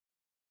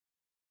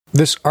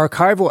This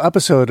archival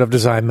episode of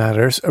Design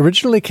Matters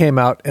originally came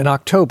out in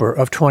October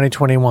of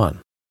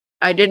 2021.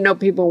 I didn't know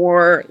people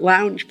wore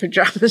lounge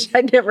pajamas.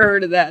 I'd never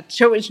heard of that.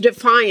 So it was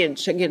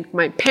defiance against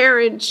my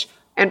parents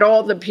and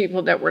all the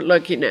people that were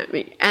looking at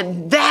me.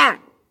 And that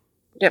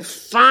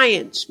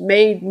defiance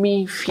made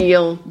me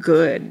feel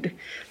good.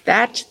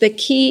 That's the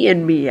key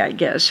in me, I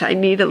guess. I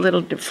need a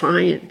little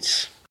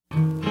defiance.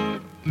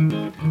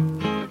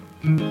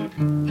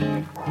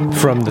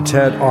 From the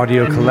TED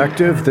Audio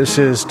Collective, this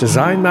is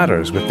Design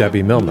Matters with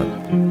Debbie Millman.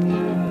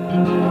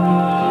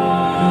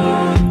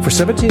 For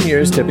 17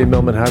 years, Debbie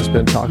Millman has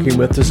been talking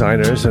with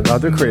designers and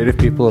other creative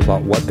people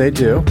about what they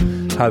do,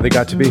 how they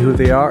got to be who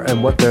they are,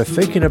 and what they're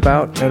thinking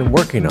about and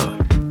working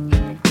on.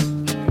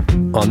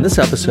 On this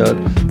episode,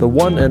 the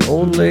one and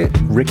only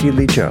Rickie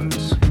Lee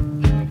Jones.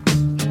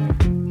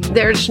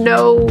 There's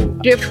no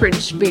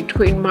difference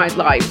between my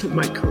life and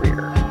my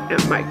career,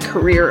 and my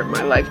career and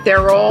my life.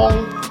 They're all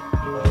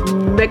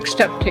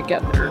mixed up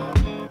together.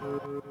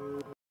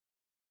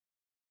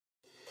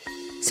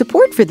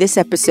 Support for this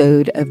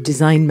episode of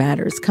Design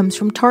Matters comes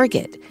from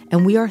Target,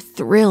 and we are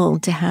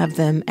thrilled to have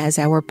them as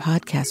our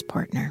podcast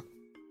partner.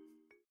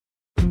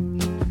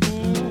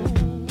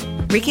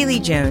 Rickie Lee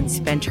Jones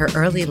spent her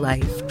early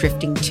life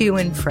drifting to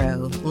and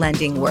fro,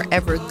 landing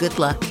wherever good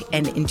luck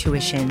and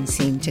intuition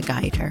seemed to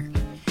guide her.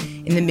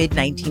 In the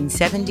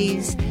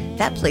mid-1970s,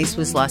 that place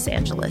was Los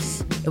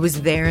Angeles. It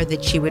was there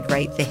that she would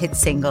write the hit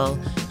single,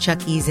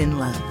 Chuck E.'s in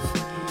Love.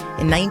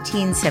 In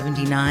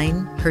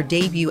 1979, her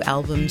debut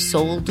album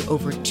sold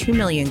over 2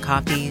 million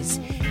copies,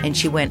 and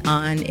she went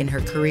on in her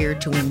career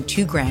to win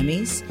 2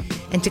 Grammys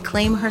and to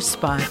claim her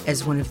spot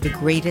as one of the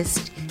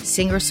greatest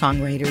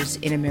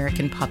singer-songwriters in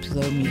American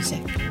popular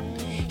music.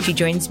 She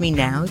joins me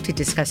now to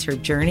discuss her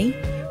journey,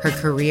 her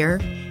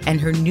career, and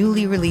her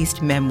newly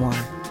released memoir.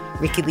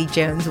 Rickie Lee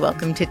Jones,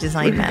 welcome to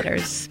Design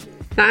Matters.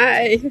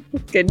 Hi,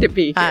 good to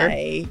be here.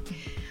 Hi.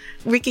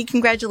 Rickie,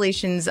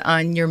 congratulations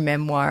on your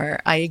memoir.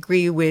 I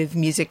agree with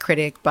music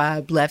critic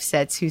Bob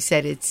Lefsetz, who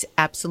said it's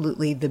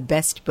absolutely the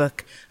best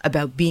book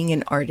about being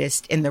an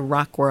artist in the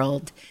rock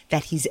world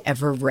that he's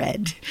ever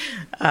read.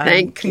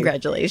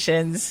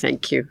 Congratulations.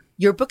 Thank you.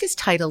 Your book is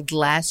titled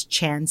Last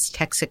Chance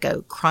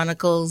Texaco,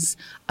 Chronicles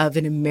of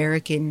an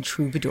American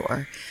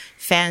Troubadour.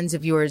 Fans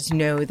of yours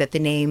know that the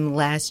name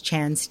Last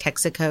Chance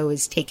Texaco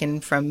is taken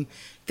from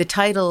the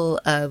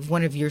title of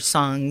one of your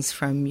songs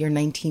from your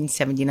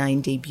 1979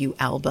 debut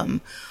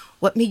album.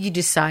 What made you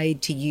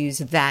decide to use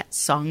that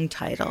song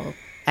title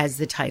as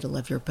the title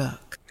of your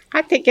book?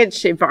 I think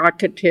it's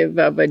evocative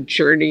of a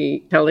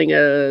journey telling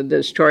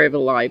the story of a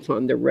life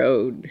on the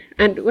road.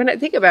 And when I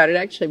think about it,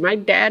 actually, my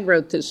dad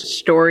wrote this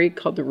story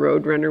called The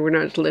Roadrunner when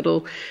I was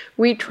little.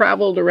 We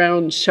traveled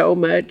around so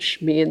much,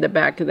 me in the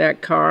back of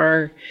that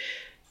car.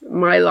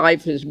 My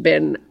life has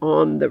been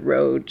on the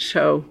road.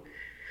 So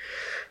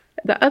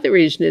the other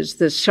reason is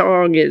the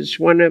song is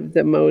one of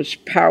the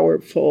most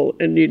powerful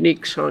and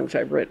unique songs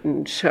I've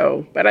written.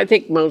 But I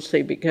think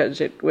mostly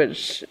because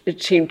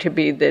it seemed to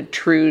be the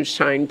true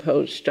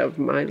signpost of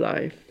my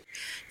life.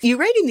 You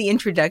write in the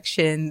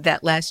introduction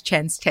that Last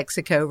Chance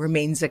Texaco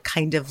remains a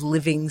kind of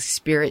living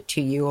spirit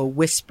to you, a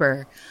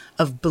whisper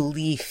of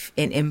belief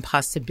in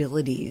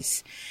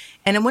impossibilities.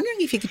 And I'm wondering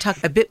if you could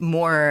talk a bit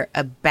more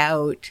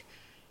about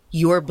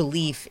your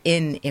belief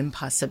in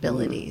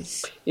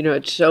impossibilities. You know,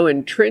 it's so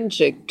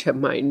intrinsic to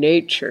my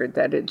nature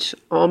that it's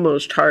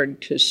almost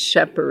hard to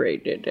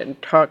separate it and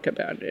talk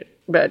about it.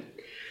 But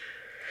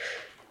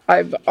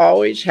I've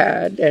always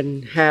had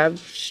and have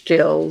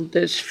still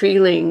this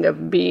feeling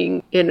of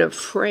being in a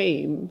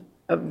frame,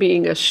 of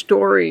being a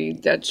story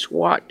that's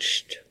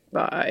watched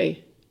by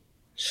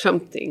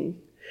something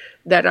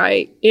that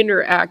I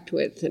interact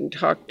with and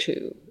talk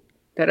to,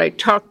 that I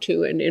talk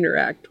to and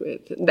interact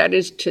with. And that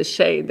is to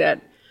say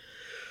that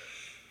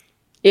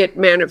it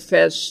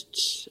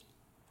manifests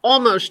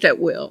almost at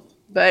will,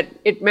 but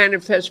it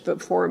manifests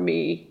before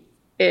me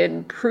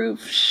in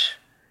proofs,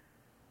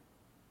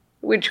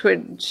 which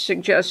would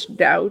suggest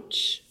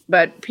doubts.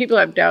 But people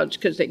have doubts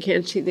because they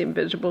can't see the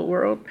invisible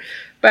world.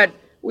 But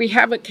we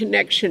have a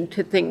connection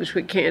to things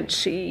we can't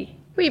see.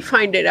 We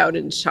find it out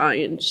in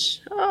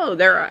science. Oh,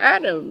 there are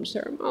atoms,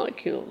 there are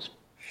molecules.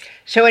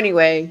 So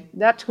anyway,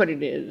 that's what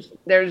it is.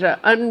 There's an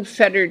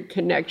unfettered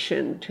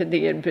connection to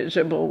the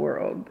invisible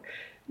world.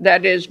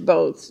 That is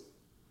both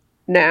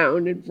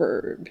noun and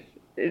verb.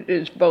 It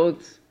is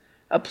both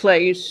a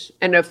place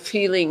and a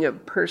feeling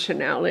of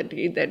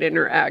personality that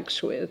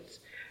interacts with.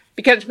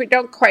 Because we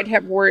don't quite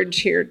have words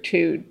here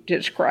to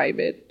describe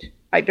it.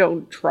 I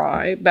don't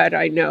try, but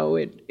I know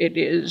it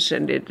is,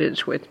 and it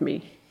is with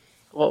me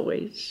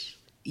always.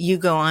 You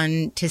go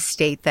on to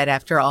state that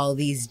after all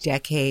these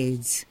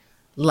decades,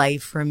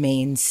 life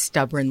remains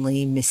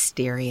stubbornly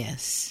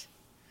mysterious,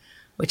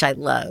 which I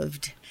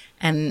loved.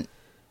 And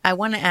I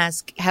want to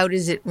ask, how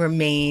does it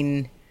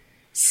remain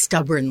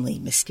stubbornly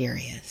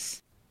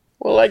mysterious?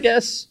 Well, I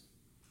guess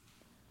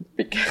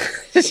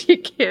because you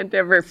can't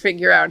ever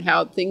figure out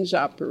how things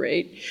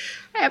operate,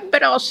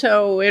 but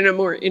also in a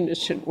more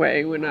innocent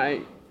way when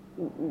I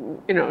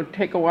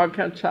take a walk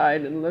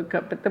outside and look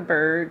up at the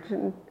birds,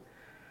 and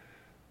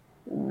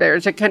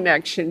there's a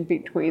connection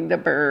between the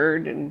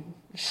bird and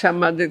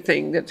some other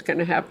thing that's going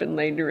to happen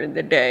later in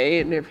the day.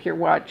 And if you're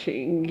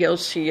watching, you'll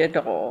see it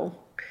all.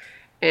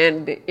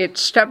 And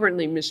it's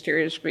stubbornly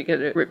mysterious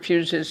because it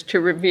refuses to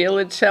reveal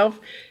itself.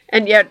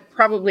 And yet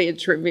probably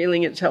it's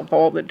revealing itself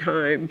all the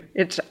time.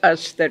 It's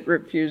us that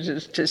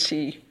refuses to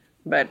see.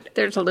 But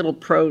there's a little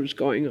prose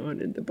going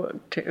on in the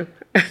book, too.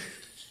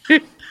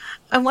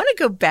 I want to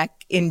go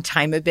back in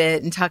time a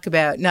bit and talk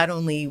about not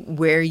only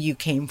where you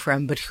came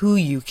from, but who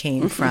you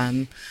came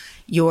from.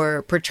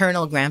 Your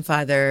paternal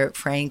grandfather,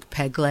 Frank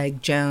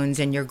Pegleg Jones,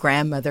 and your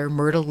grandmother,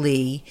 Myrtle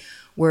Lee,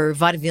 were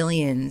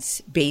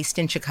vaudevillians based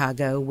in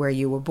Chicago, where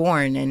you were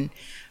born. And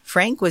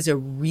Frank was a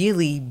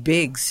really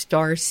big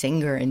star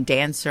singer and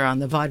dancer on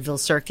the vaudeville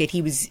circuit.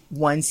 He was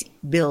once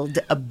billed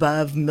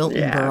above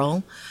Milton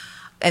Berle.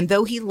 And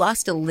though he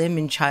lost a limb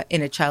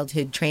in a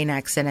childhood train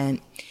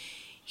accident,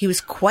 he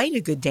was quite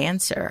a good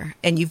dancer.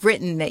 And you've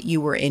written that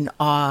you were in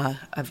awe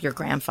of your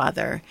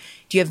grandfather.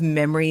 Do you have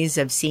memories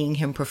of seeing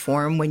him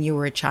perform when you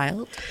were a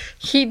child?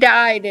 He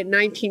died in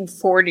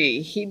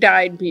 1940. He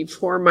died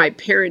before my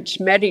parents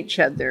met each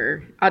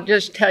other. I'll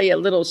just tell you a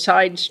little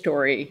side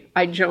story.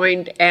 I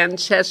joined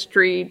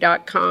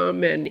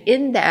Ancestry.com, and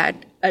in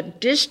that, a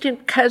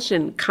distant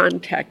cousin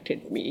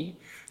contacted me.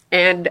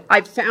 And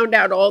I found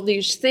out all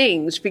these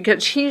things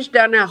because he's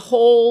done a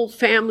whole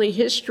family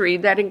history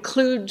that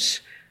includes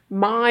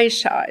my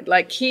side.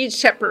 Like, he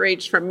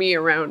separates from me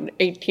around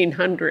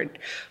 1800,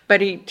 but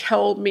he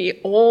told me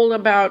all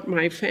about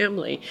my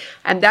family.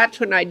 And that's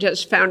when I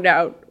just found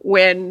out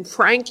when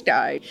Frank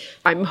died.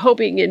 I'm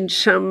hoping in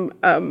some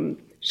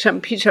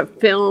piece of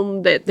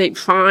film that they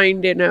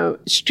find in a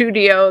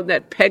studio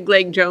that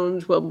Pegleg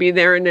Jones will be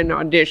there in an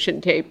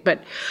audition tape, but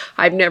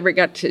I've never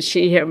got to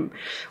see him.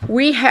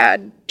 We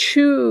had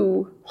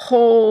 2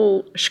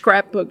 whole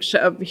scrapbooks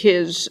of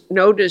his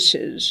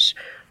notices,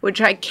 which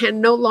I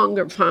can no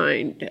longer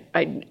find.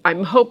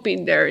 I'm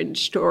hoping they're in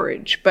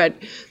storage, but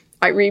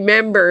I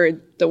remember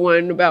the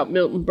one about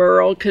Milton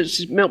Berle,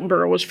 because Milton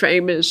Berle was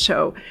famous,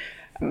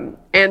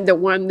 and the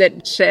one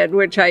that said,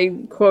 which I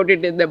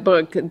quoted in the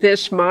book,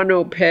 "This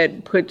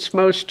monoped puts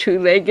most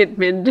 2-legged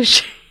men to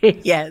shame."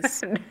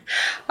 Yes.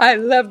 I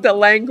love the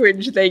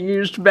language they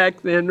used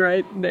back then,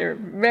 right? They're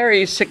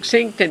very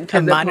succinct and to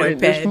the point.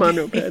 This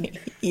monoped.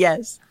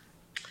 Yes.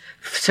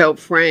 So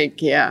Frank,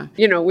 yeah.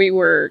 We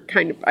were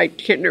kind of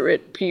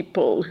itinerant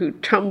people who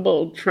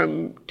tumbled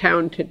from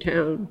town to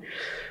town.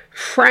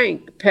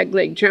 Frank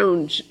Pegleg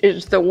Jones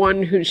is the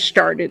one who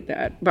started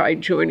that by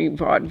joining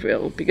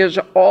vaudeville, because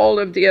all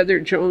of the other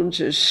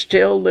Joneses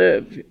still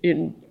live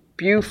in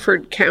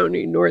Beaufort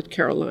County, North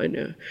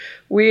Carolina.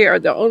 We are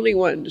the only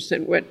ones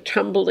that went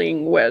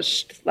tumbling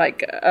west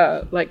like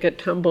a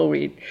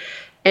tumbleweed.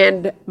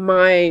 And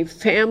my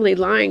family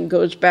line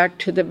goes back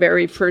to the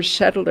very first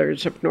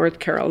settlers of North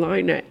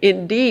Carolina.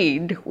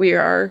 Indeed, we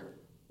are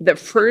the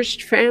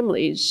first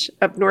families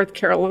of North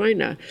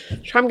Carolina.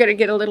 So I'm going to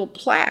get a little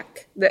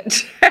plaque.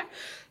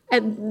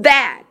 And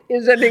that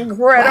is an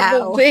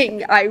incredible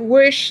thing. I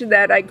wish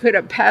that I could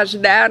have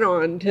passed that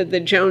on to the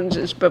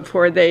Joneses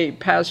before they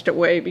passed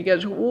away,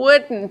 because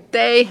wouldn't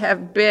they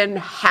have been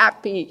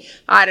happy?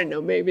 I don't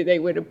know, maybe they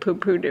would have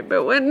poo-pooed it,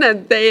 but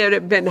wouldn't they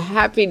have been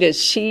happy to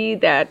see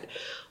that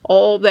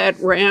all that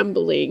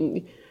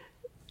rambling,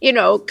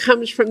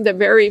 comes from the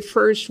very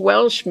first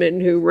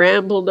Welshman who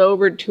rambled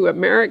over to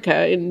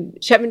America in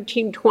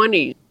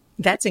 1720.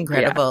 That's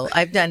incredible. Yeah.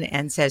 I've done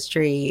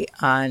Ancestry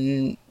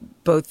on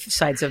both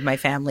sides of my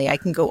family. I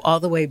can go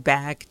all the way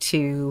back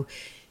to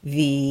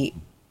the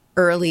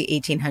early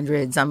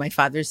 1800s on my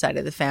father's side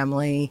of the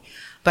family.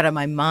 But on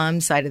my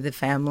mom's side of the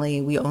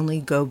family, we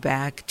only go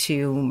back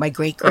to my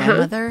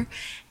great-grandmother.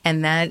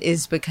 And that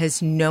is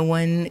because no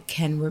one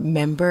can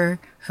remember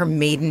her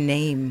maiden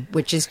name,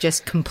 which is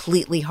just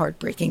completely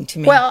heartbreaking to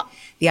me. Well,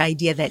 the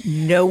idea that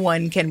no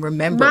one can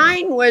remember.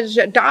 Mine was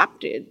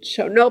adopted,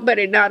 so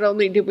not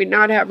only did we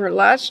not have her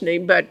last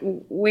name, but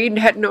we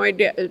had no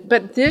idea.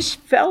 But this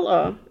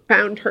fella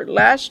found her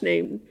last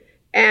name,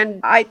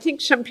 and I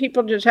think some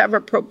people just have a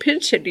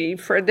propensity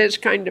for this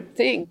kind of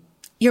thing.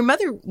 Your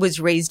mother was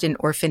raised in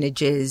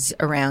orphanages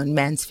around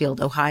Mansfield,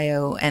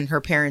 Ohio, and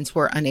her parents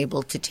were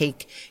unable to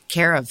take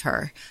care of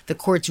her. The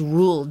courts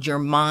ruled your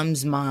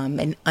mom's mom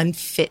an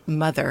unfit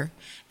mother,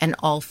 and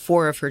all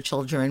 4 of her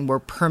children were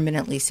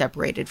permanently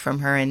separated from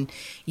her. And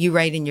you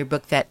write in your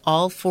book that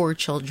all 4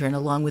 children,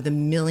 along with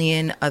 1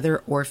 million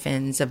other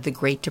orphans of the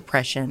Great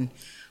Depression,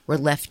 were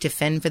left to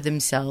fend for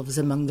themselves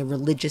among the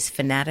religious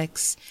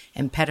fanatics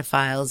and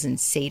pedophiles and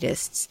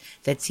sadists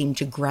that seemed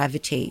to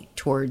gravitate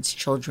towards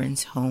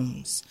children's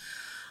homes.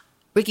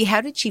 Rickie, how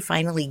did she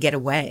finally get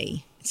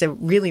away? It's a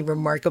really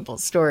remarkable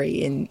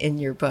story in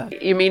your book.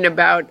 You mean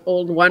about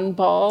old One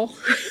Ball?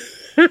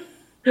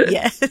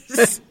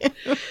 Yes.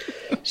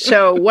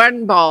 So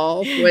one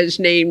ball was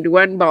named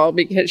One Ball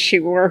because she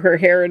wore her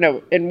hair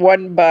in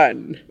one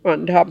bun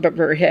on top of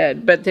her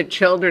head. But the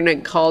children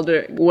had called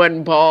it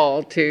One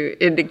Ball to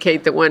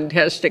indicate the one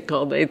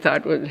testicle they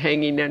thought was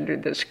hanging under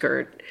the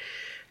skirt.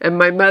 And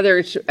my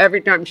mother,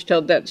 every time she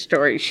told that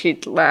story,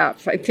 she'd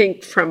laugh. I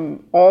think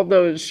from all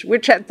those,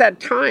 which at that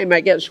time,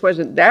 I guess,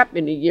 wasn't that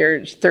many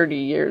years, 30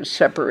 years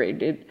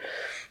separated,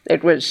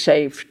 it was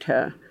safe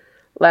to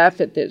laugh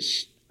at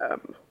this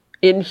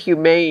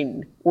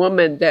inhumane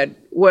woman that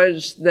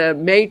was the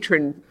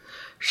matron.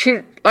 She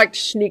liked to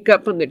sneak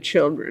up on the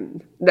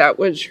children. That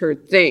was her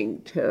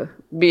thing, to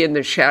be in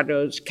the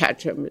shadows,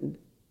 catch them, and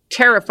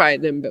terrify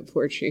them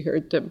before she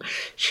hurt them.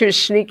 She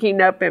was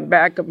sneaking up in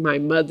back of my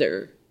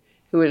mother,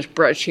 who was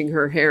brushing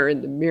her hair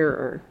in the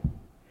mirror,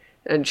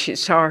 and she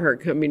saw her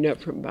coming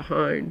up from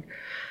behind.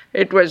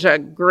 It was a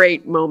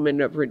great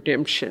moment of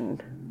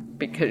redemption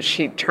because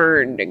she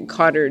turned and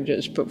caught her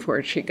just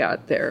before she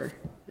got there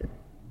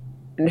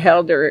and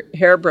held her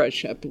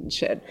hairbrush up and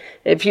said,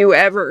 "If you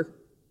ever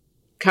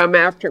come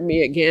after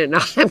me again,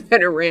 I'm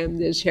going to ram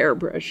this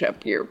hairbrush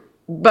up your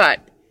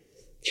butt."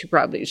 She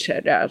probably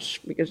said ass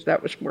because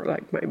that was more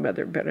like my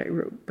mother, but I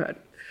wrote butt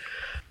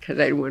because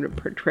I didn't want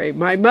to portray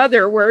my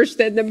mother worse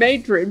than the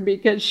matron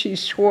because she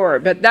swore.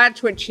 But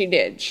that's what she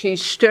did. She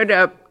stood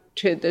up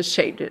to the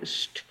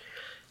sadist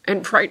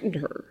and frightened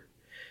her.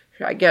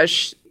 I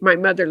guess my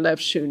mother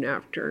left soon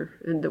after,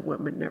 and the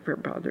woman never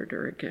bothered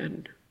her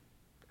again.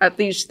 At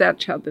least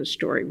that's how the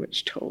story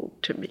was told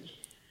to me.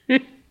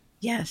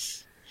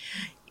 Yes.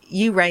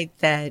 You write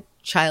that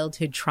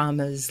childhood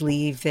traumas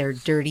leave their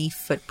dirty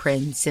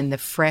footprints in the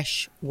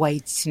fresh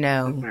white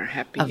snow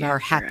of our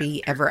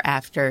happy ever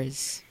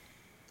afters.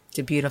 It's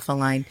a beautiful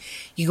line.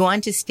 You go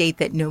on to state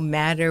that no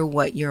matter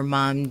what your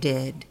mom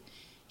did,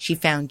 she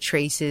found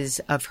traces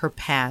of her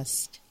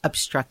past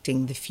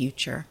obstructing the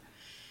future.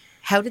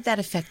 How did that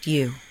affect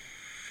you?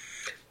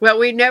 Well,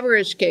 we never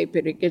escape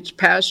it. It gets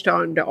passed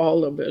on to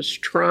all of us.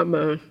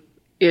 Trauma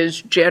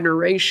is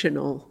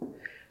generational,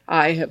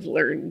 I have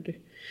learned.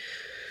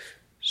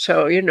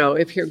 So,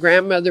 if your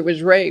grandmother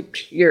was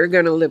raped, you're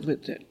going to live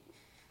with it.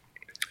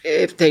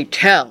 If they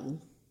tell,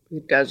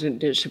 it doesn't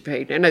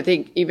dissipate. And I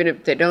think even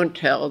if they don't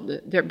tell,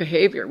 their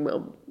behavior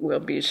will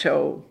be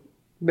so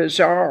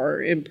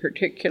bizarre in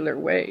particular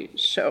ways.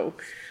 So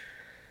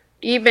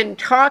even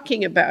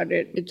talking about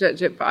it, it's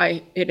as if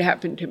it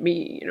happened to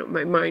me.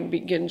 My mind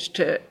begins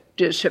to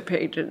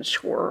dissipate and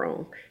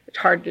swirl. It's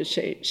hard to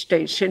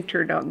stay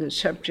centered on the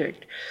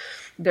subject.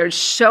 There's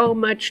so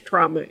much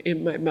trauma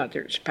in my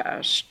mother's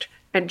past.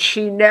 And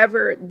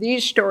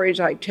these stories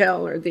I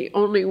tell are the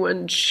only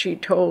ones she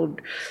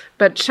told,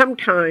 but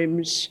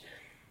sometimes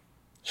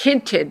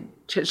hinted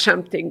to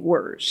something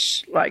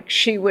worse. Like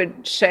she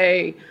would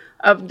say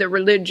of the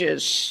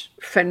religious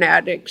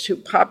fanatics who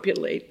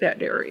populate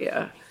that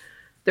area,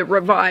 the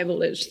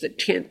revivalists, the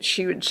tent,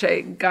 she would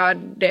say,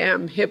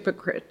 "Goddamn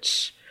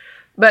hypocrites."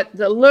 But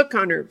the look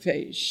on her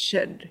face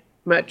said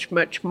much,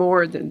 much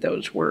more than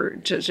those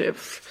words, as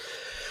if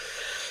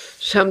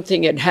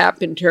something had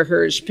happened to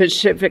her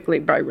specifically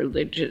by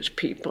religious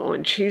people,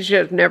 and she's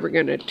just never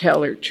going to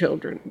tell her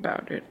children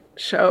about it.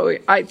 So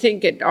I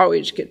think it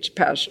always gets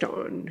passed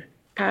on.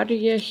 How do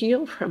you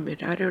heal from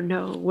it? I don't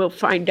know. We'll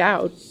find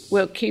out.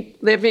 We'll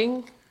keep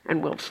living,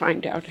 and we'll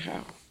find out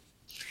how.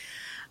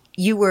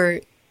 You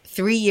were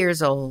 3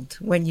 years old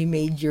when you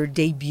made your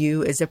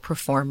debut as a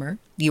performer.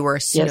 You were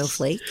a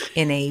snowflake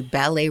in a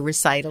ballet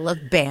recital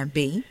of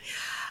Bambi.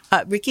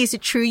 Rickie, is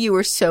it true you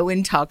were so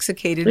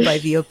intoxicated by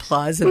the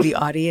applause of the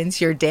audience,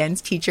 your dance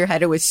teacher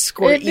had to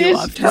escort you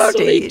off the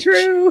stage? It is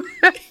totally true.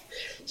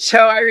 So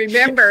I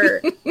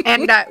remember,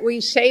 and we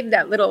saved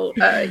that little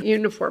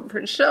uniform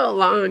for so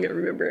long. I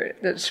remember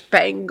the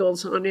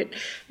spangles on it.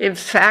 In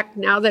fact,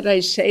 now that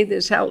I say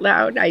this out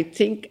loud, I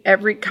think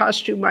every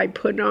costume I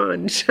put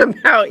on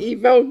somehow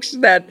evokes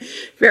that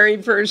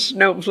very first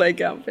snowflake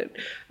outfit.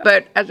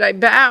 But as I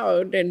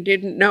bowed and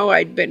didn't know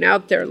I'd been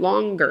out there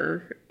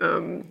longer,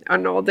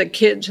 and all the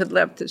kids had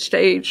left the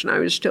stage and I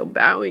was still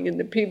bowing and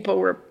the people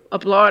were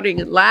applauding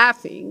and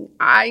laughing,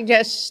 I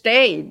just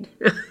stayed.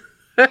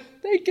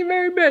 Thank you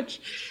very much.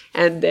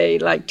 And they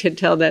like to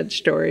tell that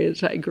story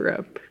as I grew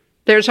up.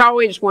 There's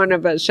always one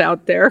of us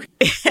out there.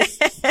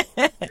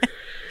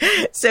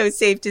 So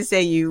safe to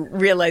say you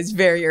realized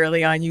very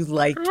early on you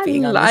liked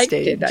being on the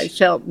stage. I liked it. I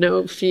felt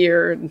no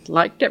fear and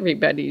liked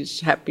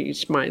everybody's happy,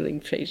 smiling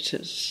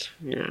faces.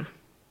 Yeah.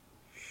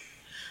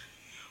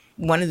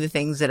 One of the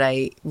things that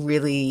I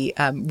really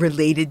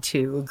related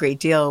to a great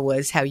deal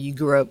was how you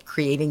grew up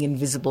creating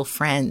invisible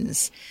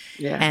friends.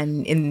 Yeah.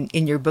 And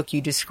in your book,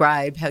 you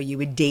describe how you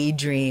would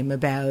daydream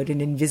about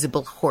an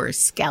invisible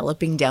horse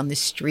galloping down the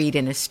street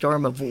in a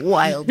storm of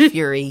wild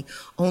fury,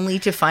 only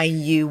to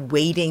find you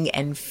waiting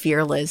and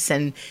fearless.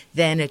 And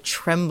then a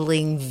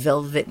trembling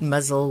velvet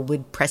muzzle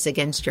would press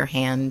against your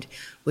hand,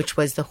 which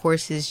was the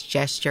horse's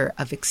gesture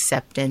of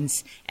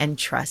acceptance and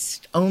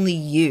trust. Only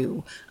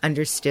you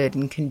understood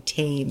and could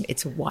tame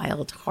its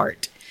wild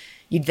heart.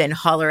 you'd then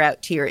holler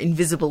out to your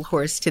invisible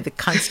horse to the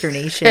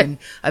consternation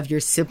of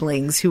your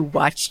siblings who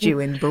watched you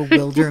in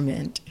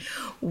bewilderment.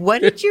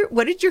 What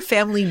did your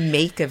family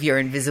make of your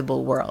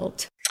invisible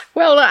world?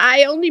 Well,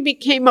 I only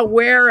became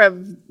aware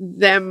of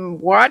them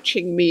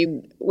watching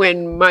me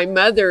when my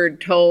mother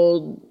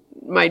told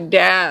my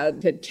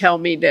dad to tell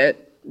me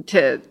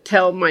to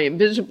tell my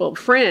invisible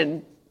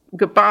friend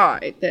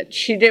goodbye, that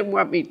she didn't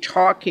want me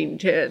talking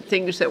to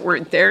things that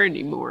weren't there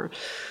anymore.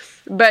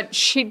 But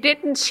she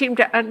didn't seem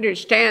to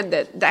understand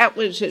that that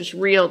was as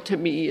real to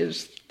me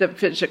as the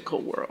physical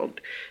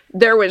world.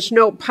 There was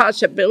no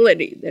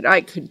possibility that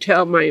I could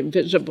tell my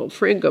invisible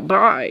friend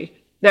goodbye.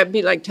 That'd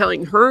be like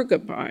telling her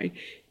goodbye.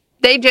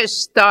 They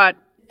just thought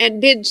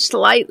and did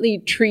slightly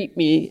treat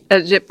me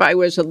as if I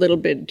was a little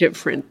bit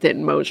different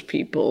than most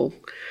people,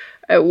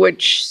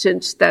 which,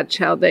 since that's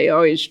how they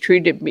always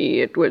treated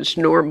me, it was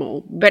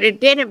normal. But it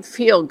didn't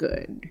feel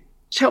good.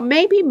 So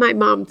maybe my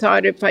mom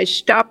thought if I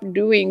stopped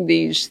doing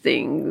these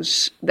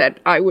things, that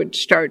I would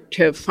start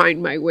to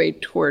find my way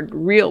toward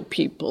real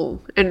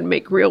people and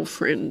make real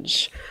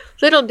friends.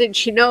 Little did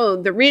she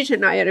know the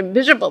reason I had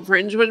invisible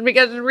friends was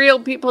because real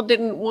people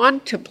didn't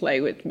want to play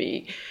with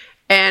me.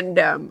 And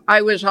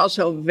I was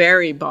also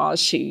very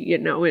bossy,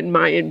 in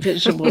my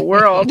invisible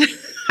world.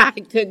 I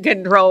could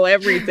control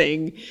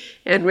everything.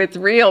 And with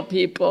real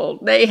people,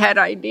 they had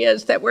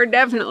ideas that were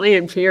definitely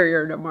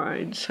inferior to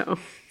mine. So,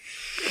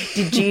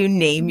 did you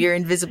name your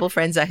invisible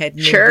friends? I had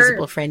an Sure.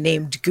 invisible friend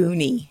named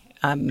Goonie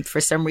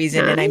for some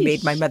reason, Nice. and I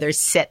made my mother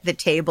set the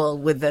table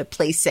with the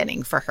place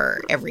setting for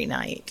her every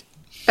night.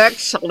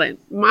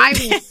 Excellent. My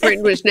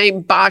friend was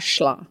named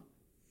Bashla,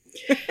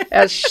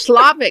 a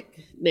Slavic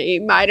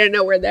name. I don't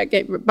know where that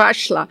came from,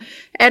 Bashla.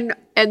 And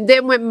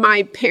then when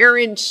my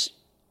parents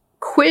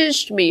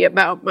quizzed me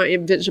about my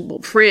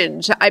invisible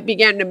friends, I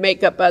began to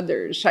make up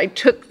others. I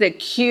took the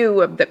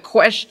cue of the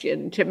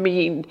question to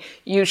mean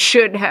you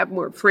should have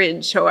more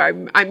friends. So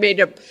I made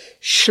up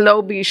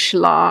Shlobi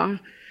Shla,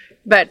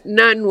 but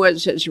none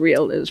was as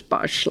real as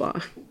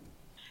Bashla.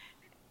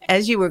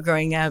 As you were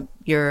growing up,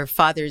 your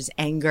father's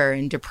anger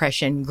and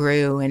depression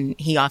grew, and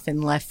he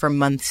often left for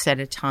months at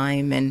a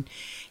time. And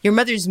your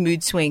mother's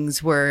mood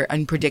swings were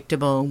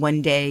unpredictable.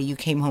 One day you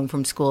came home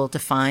from school to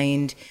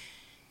find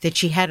that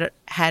she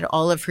had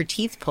all of her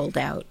teeth pulled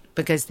out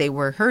because they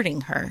were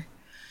hurting her.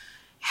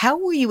 How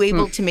were you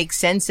able to make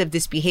sense of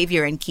this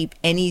behavior and keep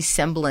any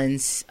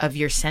semblance of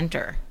your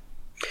center?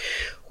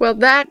 Well,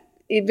 that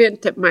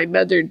event that my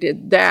mother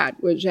did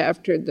that was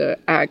after the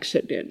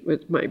accident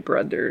with my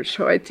brother.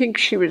 So I think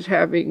she was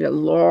having a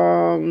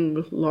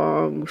long,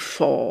 long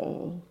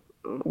fall.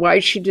 Why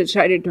she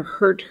decided to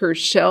hurt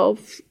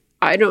herself,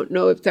 I don't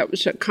know if that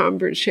was a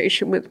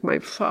conversation with my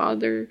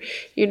father.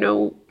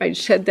 I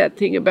said that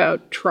thing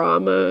about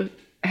trauma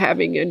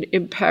having an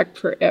impact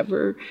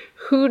forever.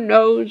 Who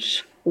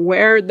knows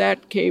where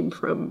that came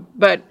from?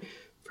 But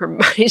for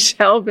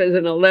myself as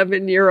an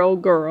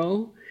 11-year-old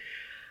girl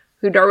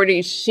who'd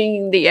already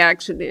seen the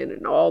accident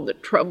and all the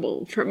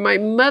trouble, for my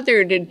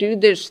mother to do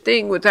this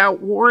thing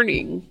without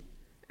warning,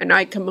 and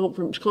I come home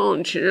from school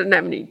and she doesn't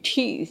have any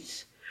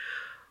teeth,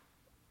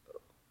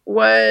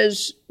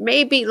 was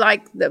maybe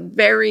like the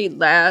very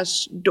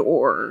last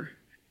door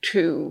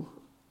to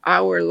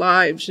our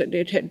lives that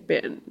it had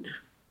been,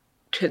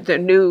 to the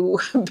new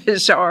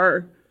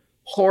bizarre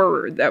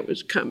horror that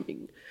was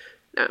coming.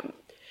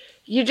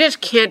 You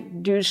just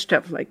can't do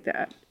stuff like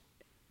that,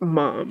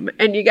 Mom.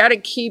 And you got to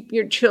keep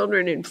your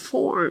children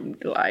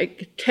informed.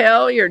 Like,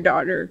 tell your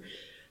daughter,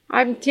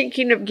 I'm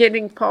thinking of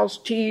getting false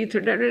teeth,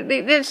 or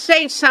just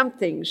say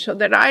something so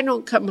that I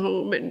don't come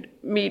home and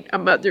meet a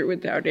mother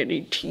without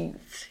any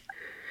teeth.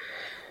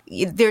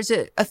 There's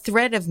a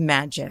thread of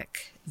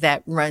magic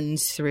that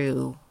runs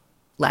through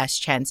Last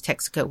Chance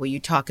Texaco, where you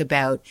talk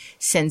about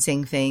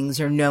sensing things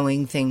or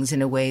knowing things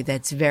in a way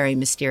that's very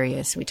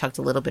mysterious. We talked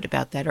a little bit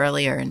about that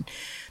earlier, and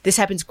this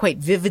happens quite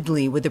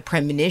vividly with the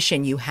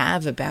premonition you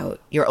have about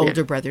your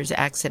older brother's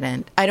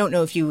accident. I don't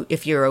know if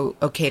you're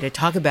okay to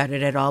talk about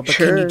it at all, but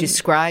can you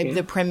describe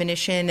the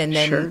premonition and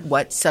then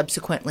what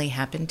subsequently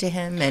happened to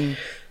him and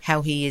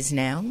how he is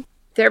now?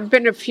 There have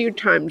been a few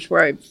times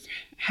where I've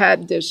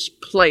had this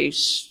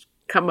place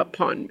come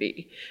upon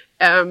me.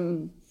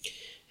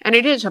 And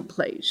it is a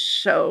place.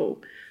 So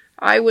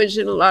I was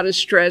in a lot of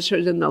stress. I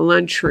was in the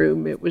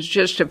lunchroom. It was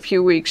just a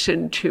few weeks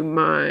into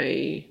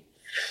my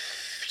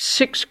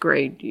 6th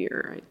grade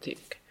year, I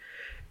think.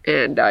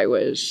 And I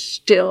was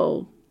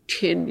still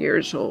 10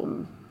 years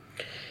old.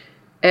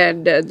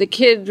 And the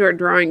kids were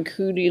drawing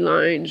cootie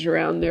lines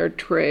around their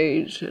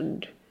trays.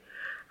 And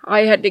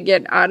I had to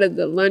get out of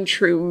the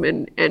lunchroom,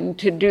 and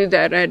to do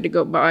that, I had to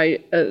go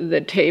by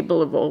the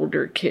table of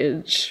older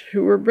kids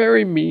who were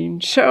very mean.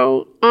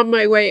 So on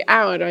my way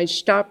out, I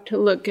stopped to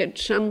look at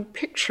some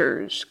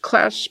pictures,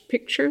 class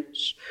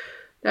pictures,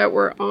 that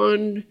were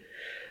on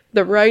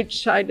the right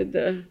side of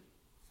the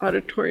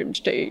auditorium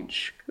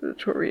stage.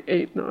 That's where we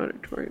ate in the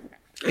auditorium.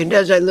 And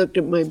as I looked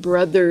at my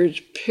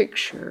brother's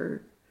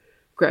picture,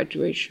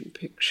 graduation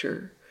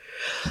picture,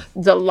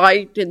 the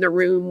light in the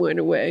room went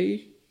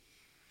away.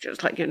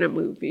 just like in a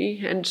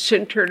movie, and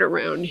centered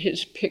around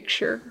his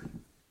picture.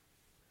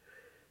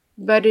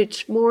 But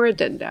it's more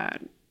than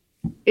that.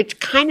 It's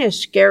kind of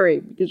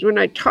scary because when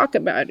I talk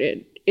about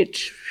it,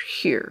 it's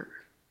here.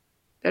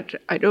 That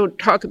I don't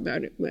talk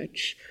about it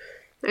much.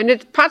 And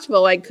it's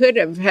possible I could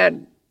have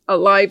had a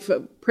life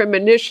of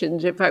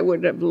premonitions if I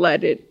would have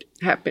let it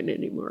happen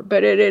anymore.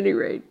 But at any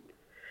rate,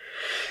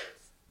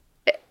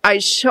 I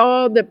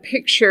saw the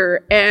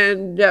picture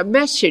and the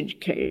message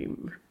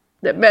came.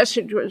 The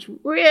message was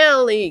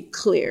really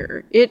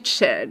clear. It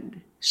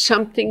said,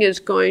 something is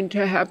going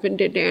to happen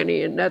to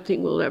Danny and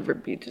nothing will ever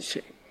be the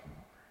same.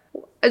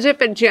 As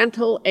if a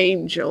gentle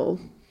angel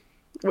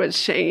was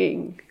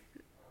saying,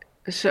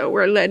 so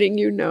we're letting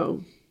you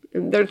know,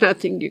 and there's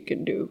nothing you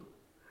can do.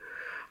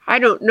 I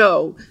don't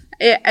know.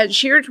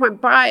 As years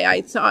went by,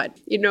 I thought,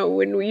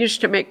 when we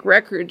used to make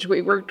records,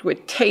 we worked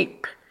with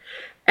tape.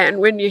 And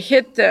when you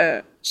hit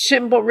the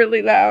cymbal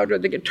really loud or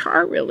the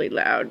guitar really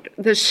loud,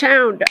 the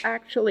sound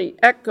actually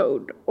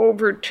echoed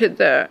over to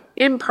the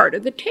in part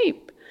of the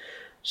tape.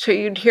 So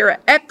you'd hear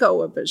an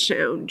echo of a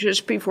sound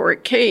just before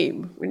it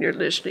came when you're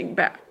listening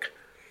back.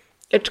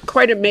 It's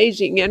quite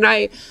amazing. And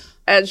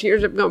as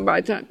years have gone by,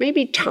 I thought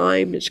maybe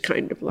time is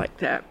kind of like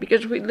that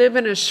because we live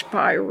in a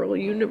spiral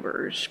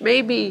universe.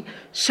 Maybe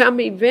some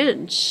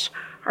events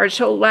are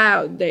so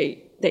loud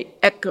they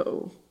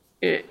echo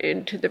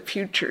into the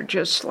future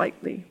just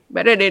slightly.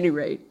 But at any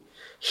rate,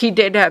 he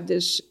did have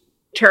this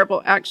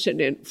terrible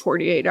accident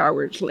 48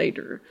 hours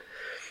later.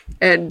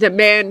 And the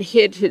man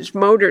hit his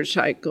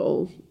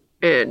motorcycle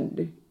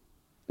and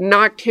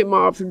knocked him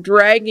off,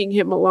 dragging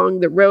him along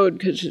the road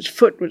because his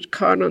foot was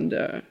caught on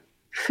the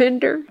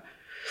fender.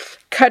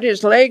 Cut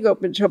his leg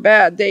open so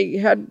bad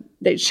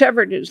they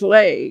severed his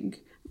leg,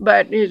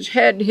 but his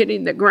head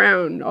hitting the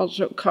ground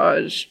also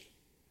caused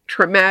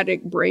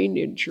traumatic brain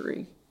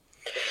injury.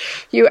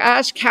 You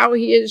ask how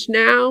he is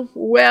now?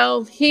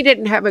 Well, he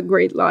didn't have a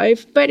great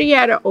life, but he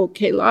had an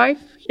okay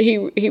life.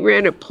 He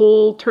ran a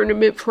pool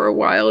tournament for a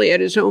while. He had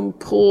his own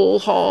pool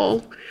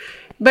hall,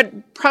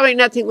 but probably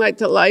nothing like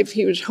the life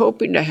he was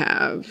hoping to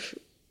have.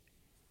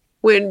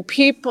 When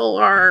people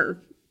are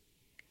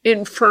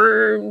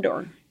infirmed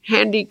or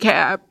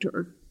handicapped,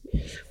 or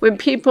when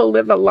people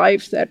live a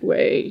life that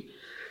way,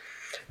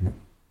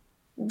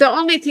 the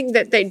only thing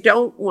that they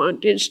don't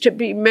want is to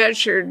be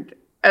measured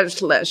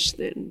as less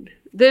than.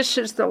 This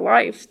is the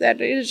life that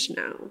is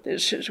now.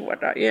 This is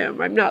what I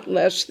am. I'm not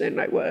less than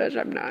I was.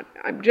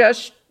 I'm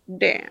just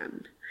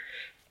Dan.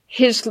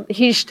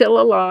 He's still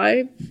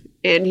alive,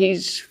 and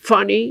he's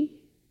funny.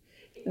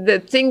 The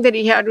thing that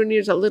he had when he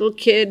was a little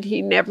kid,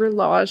 he never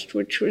lost,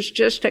 which was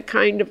just a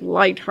kind of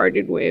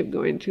lighthearted way of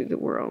going through the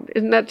world.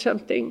 Isn't that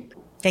something?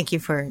 Thank you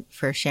for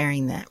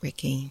sharing that,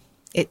 Rickie.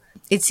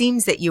 It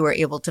seems that you were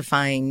able to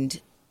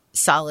find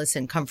solace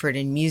and comfort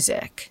in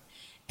music,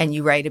 and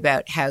you write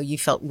about how you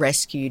felt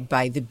rescued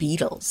by the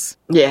Beatles.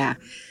 Yeah.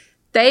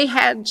 They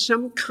had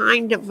some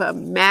kind of a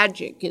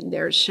magic in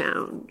their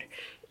sound.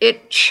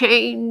 It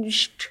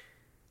changed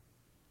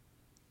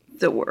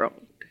the world.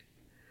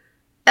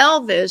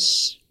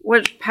 Elvis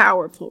was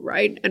powerful,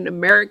 right? An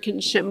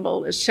American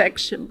symbol, a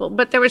sex symbol.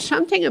 But there was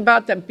something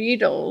about the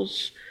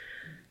Beatles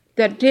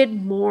that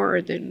did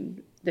more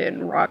than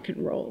rock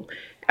and roll.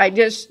 I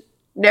just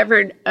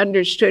never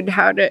understood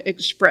how to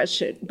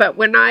express it. But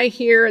when I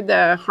hear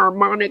the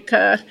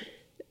harmonica,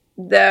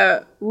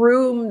 the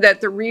room that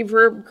the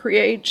reverb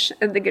creates,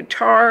 and the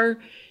guitar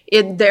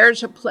in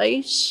There's a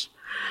Place,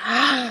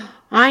 I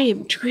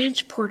am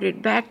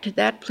transported back to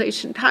that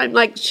place in time,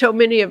 like so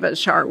many of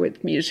us are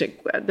with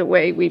music, the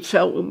way we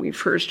felt when we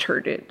first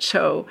heard it.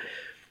 So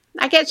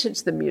I guess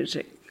it's the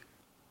music.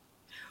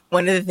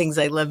 One of the things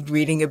I loved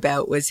reading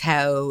about was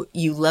how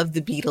you loved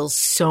the Beatles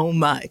so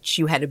much.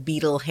 You had a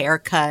Beatle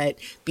haircut,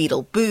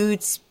 Beatle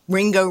boots,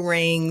 Ringo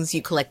rings.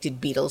 You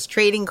collected Beatles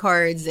trading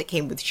cards that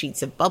came with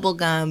sheets of bubble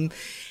gum.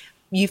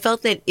 You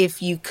felt that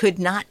if you could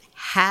not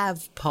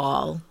have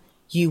Paul,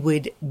 you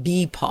would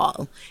be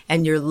Paul.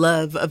 And your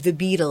love of the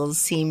Beatles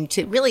seemed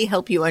to really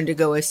help you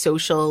undergo a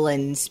social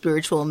and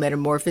spiritual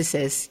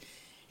metamorphosis.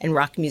 And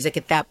rock music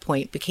at that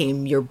point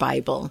became your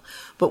Bible.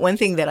 But one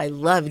thing that I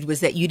loved was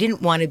that you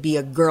didn't want to be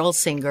a girl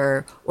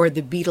singer or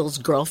the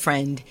Beatles'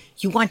 girlfriend.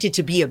 You wanted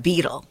to be a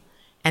Beatle.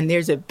 And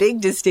there's a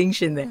big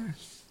distinction there.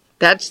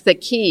 That's the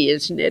key,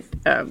 isn't it?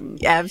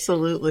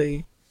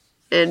 Absolutely.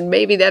 And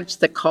maybe that's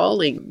the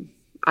calling.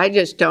 I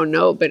just don't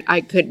know, but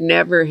I could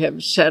never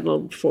have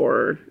settled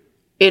for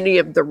any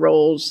of the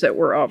roles that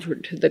were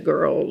offered to the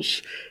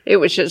girls. It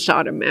was just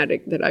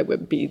automatic that I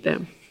would be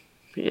them.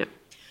 Yeah.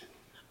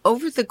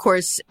 Over the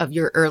course of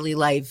your early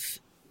life,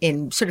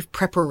 in sort of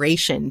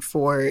preparation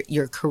for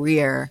your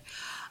career,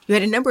 you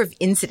had a number of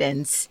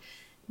incidents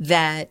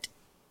that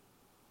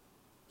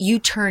you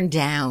turned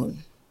down,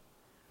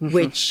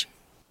 which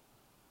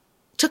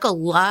took a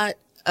lot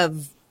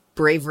of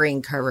bravery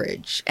and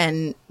courage.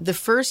 And the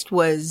first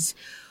was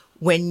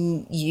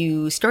when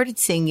you started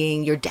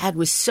singing, your dad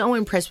was so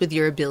impressed with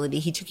your ability,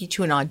 he took you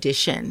to an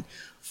audition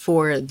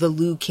for the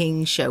Lou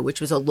King Show,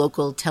 which was a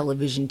local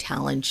television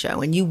talent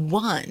show, and you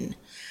won.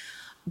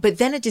 But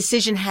then a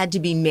decision had to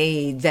be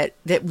made that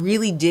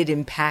really did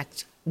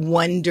impact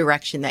one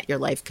direction that your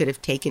life could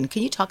have taken.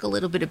 Can you talk a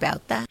little bit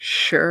about that?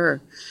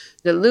 Sure.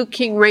 The Lou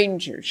King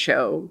Ranger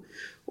show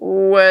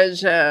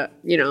was,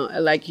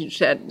 like you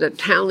said, the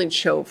talent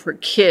show for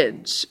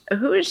kids.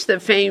 Who is the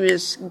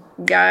famous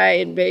guy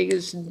in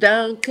Vegas?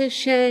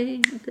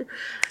 Dunkashane,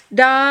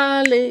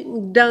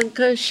 darling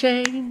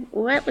Dunkashane.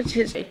 What was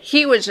his name?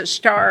 He was a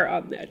star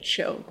on that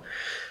show.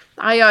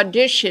 I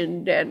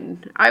auditioned,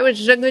 and I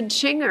was a good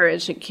singer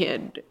as a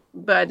kid,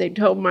 but they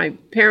told my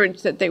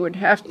parents that they would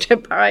have to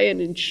buy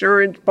an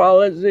insurance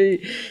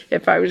policy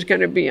if I was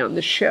going to be on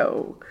the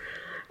show.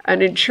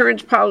 An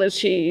insurance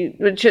policy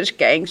was just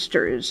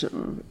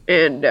gangsterism,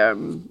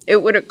 and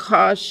it would have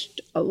cost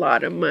a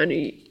lot of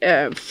money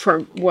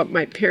for what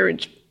my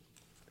parents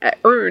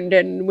earned.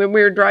 And when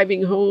we were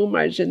driving home,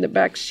 I was in the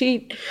back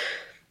seat,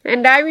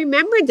 and I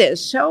remember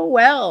this so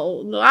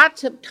well.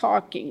 Lots of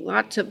talking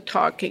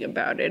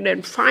about it.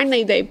 And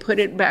finally, they put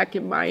it back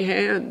in my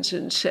hands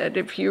and said,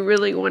 if you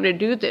really want to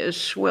do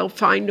this, we'll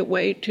find a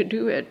way to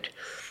do it.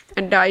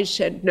 And I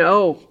said,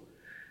 no.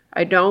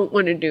 I don't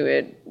want to do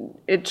it.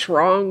 It's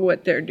wrong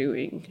what they're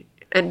doing.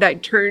 And I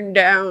turned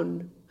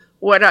down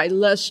what I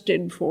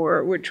lusted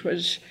for, which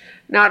was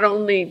not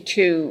only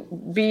to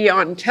be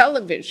on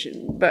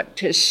television, but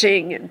to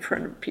sing in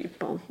front of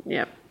people.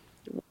 Yep.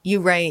 You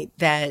write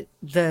that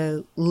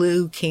the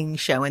Lou King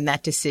show and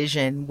that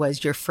decision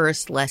was your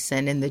first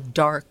lesson in the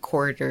dark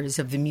corridors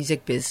of the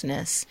music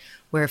business,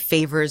 where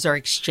favors are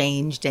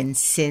exchanged and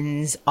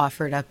sins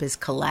offered up as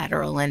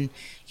collateral. And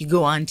you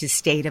go on to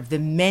state of the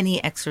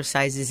many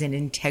exercises in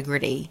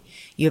integrity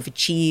you have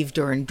achieved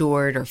or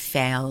endured or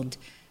failed,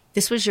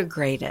 this was your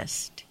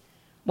greatest.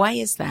 Why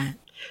is that?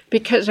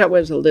 Because I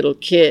was a little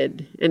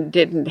kid and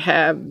didn't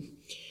have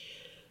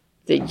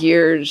the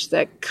years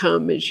that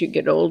come as you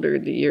get older,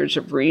 the years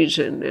of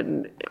reason.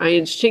 And I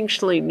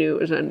instinctually knew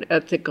it was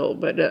unethical,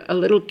 but a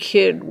little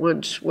kid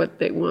wants what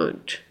they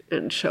want.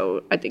 And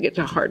so I think it's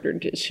a harder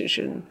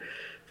decision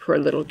for a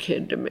little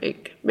kid to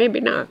make. Maybe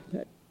not.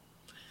 But,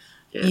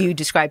 yeah. You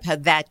describe how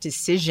that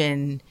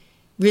decision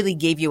really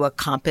gave you a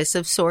compass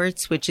of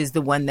sorts, which is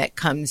the one that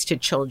comes to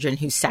children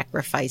who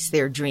sacrifice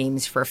their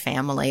dreams for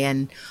family.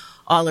 And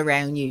all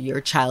around you,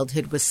 your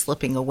childhood was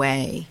slipping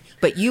away.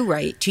 But you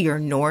write, to your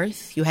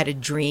north, you had a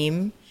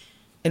dream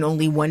in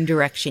only one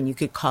direction you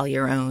could call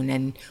your own.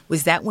 And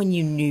was that when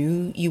you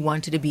knew you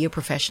wanted to be a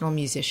professional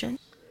musician?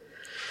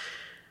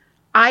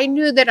 I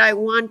knew that I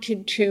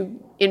wanted to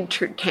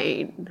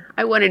entertain.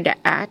 I wanted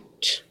to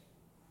act.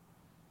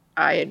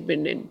 I had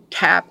been in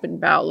tap and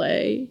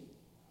ballet.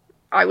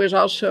 I was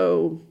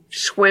also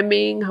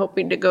swimming,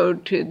 hoping to go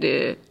to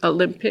the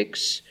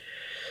Olympics.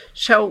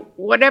 So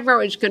whatever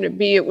I was going to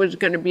be, it was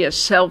going to be a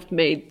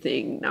self-made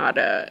thing, not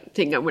a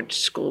thing I went to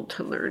school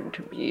to learn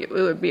to be. It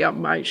would be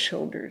on my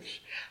shoulders.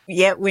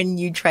 Yet when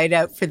you tried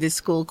out for the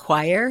school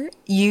choir,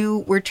 you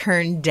were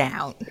turned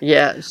down.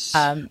 Yes.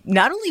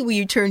 Not only were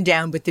you turned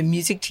down, but the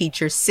music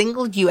teacher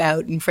singled you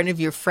out in front of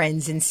your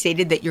friends and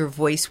stated that your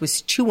voice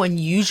was too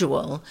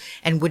unusual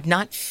and would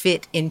not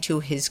fit into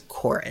his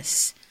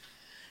chorus.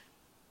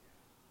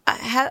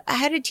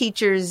 How do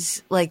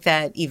teachers like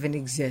that even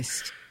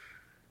exist?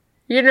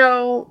 You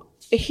know,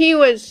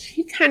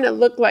 he kind of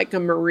looked like a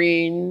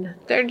Marine.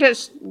 They're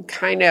just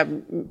kind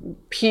of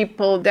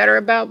people that are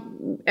about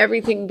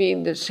everything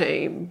being the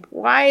same.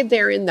 Why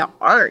they're in the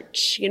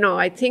arts? You know,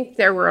 I think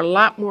there were a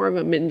lot more of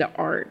them in the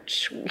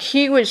arts.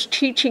 He was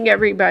teaching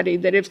everybody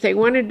that if they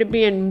wanted to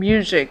be in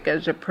music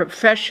as a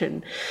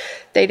profession,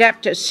 they'd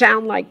have to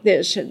sound like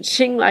this and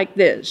sing like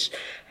this.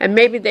 And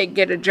maybe they'd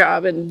get a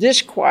job in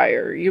this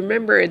choir. You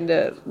remember in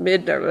the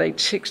mid or late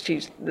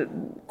 60s, the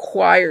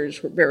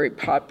choirs were very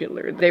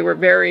popular. They were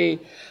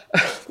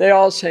they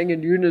all sang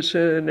in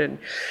unison. And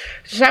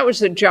so that was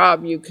the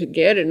job you could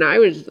get. And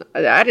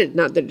that is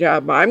not the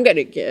job I'm going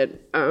to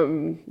get.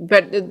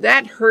 But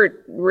that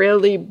hurt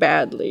really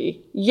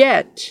badly.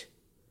 Yet,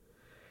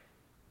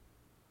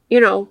 you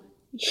know,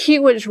 he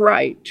was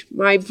right.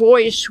 My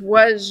voice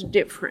was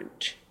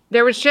different.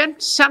 There was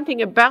just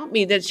something about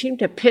me that seemed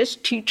to piss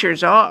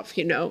teachers off,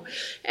 you know,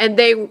 and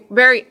they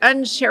very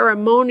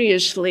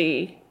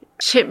unceremoniously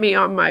sent me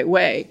on my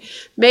way.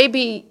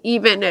 Maybe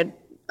even at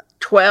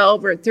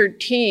 12 or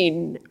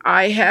 13,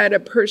 I had a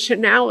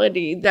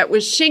personality that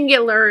was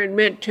singular and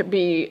meant to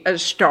be a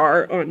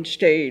star on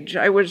stage.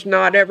 I was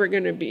not ever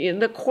going to be in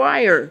the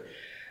choir,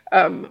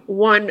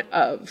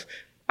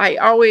 I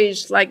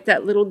always liked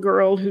that little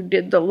girl who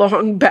did the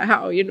long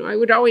bow. You know, I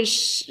would always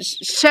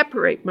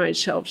separate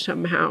myself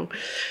somehow.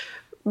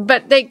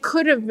 But they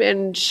could have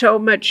been so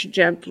much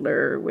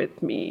gentler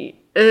with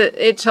me.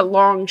 It's a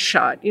long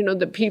shot. You know,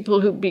 the people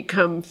who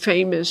become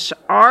famous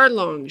are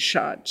long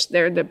shots.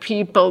 They're the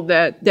people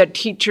that the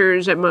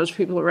teachers and most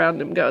people around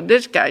them go,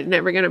 this guy's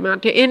never going to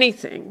amount to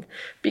anything.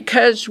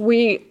 Because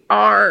we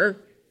are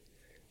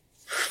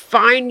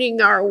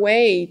finding our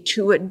way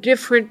to a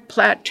different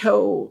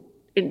plateau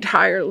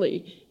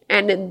entirely.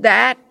 And in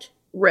that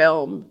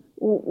realm,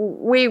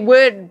 we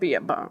would be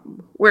a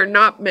bum. We're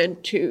not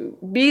meant to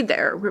be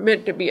there. We're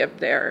meant to be up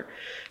there.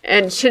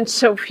 And since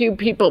so few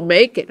people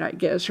make it, I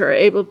guess, are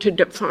able to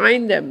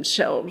define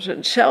themselves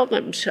and sell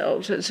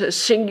themselves as a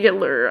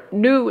singular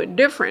new and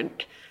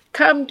different,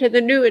 come to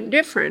the new and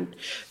different,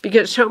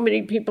 because so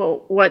many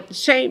people want the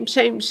same.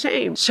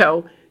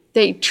 So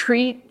they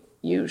treat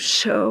you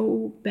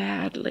so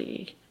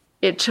badly.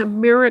 It's a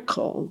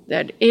miracle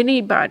that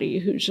anybody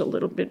who's a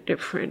little bit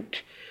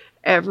different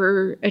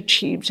ever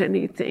achieves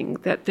anything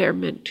that they're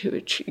meant to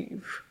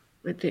achieve,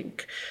 I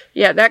think.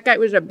 Yeah, that guy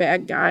was a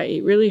bad guy. He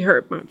really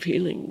hurt my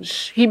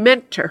feelings. He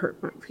meant to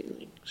hurt my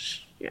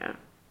feelings. Yeah.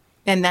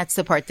 And that's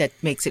the part that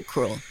makes it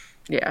cruel.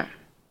 Yeah.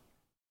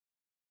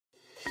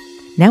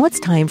 Now it's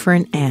time for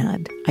an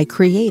ad I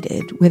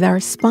created with our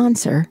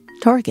sponsor,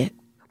 Target.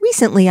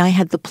 Recently, I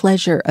had the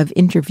pleasure of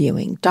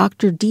interviewing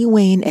Dr.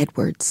 Dwayne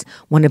Edwards,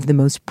 one of the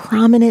most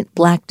prominent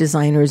Black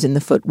designers in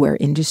the footwear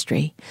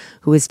industry,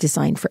 who has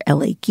designed for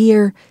LA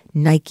Gear,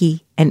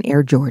 Nike, and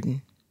Air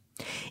Jordan.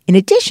 In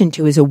addition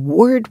to his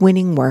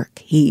award-winning work,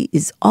 he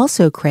is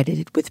also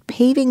credited with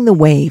paving the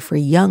way for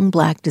young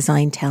Black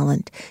design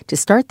talent to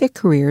start their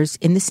careers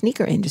in the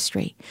sneaker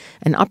industry,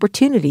 an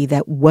opportunity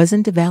that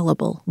wasn't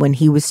available when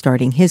he was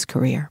starting his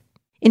career.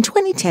 In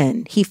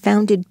 2010, he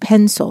founded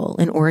Pensole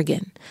in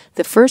Oregon,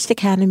 the first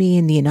academy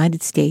in the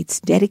United States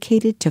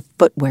dedicated to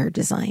footwear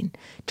design,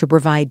 to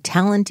provide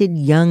talented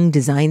young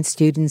design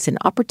students an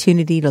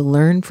opportunity to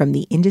learn from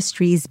the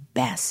industry's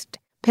best.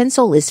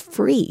 Pensole is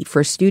free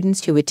for students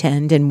to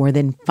attend, and more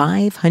than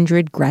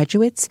 500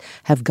 graduates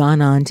have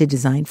gone on to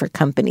design for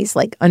companies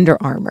like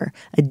Under Armour,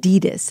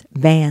 Adidas,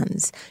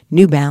 Vans,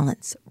 New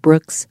Balance,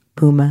 Brooks,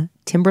 Puma,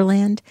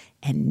 Timberland,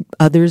 and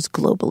others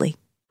globally.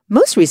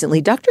 Most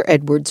recently, Dr.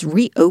 Edwards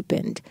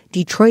reopened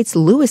Detroit's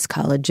Lewis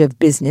College of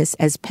Business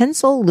as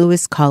Pensole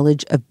Lewis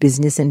College of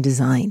Business and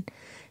Design,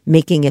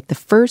 making it the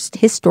first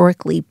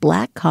historically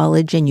Black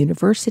college and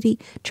university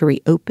to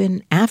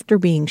reopen after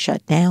being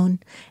shut down,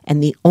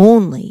 and the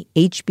only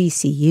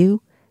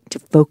HBCU to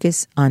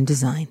focus on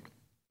design.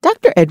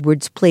 Dr.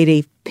 Edwards played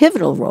a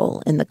pivotal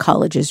role in the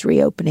college's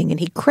reopening, and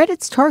he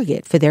credits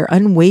Target for their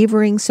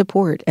unwavering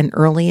support and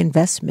early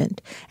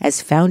investment as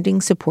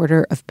founding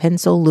supporter of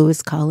Pensole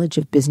Lewis College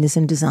of Business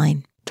and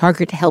Design.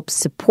 Target helps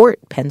support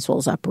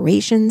Pensole's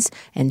operations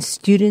and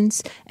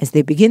students as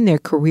they begin their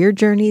career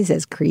journeys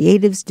as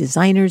creatives,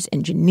 designers,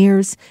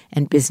 engineers,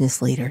 and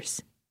business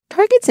leaders.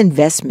 Target's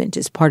investment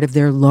is part of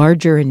their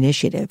larger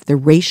initiative, the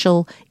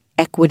Racial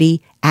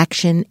Equity,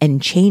 Action,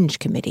 and Change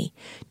Committee,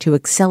 to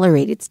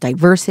accelerate its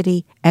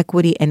diversity,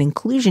 equity, and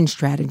inclusion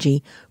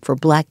strategy for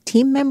Black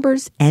team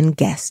members and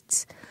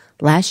guests.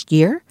 Last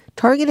year,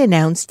 Target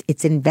announced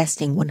it's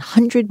investing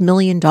 $100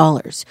 million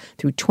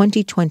through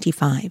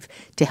 2025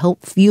 to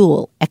help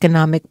fuel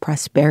economic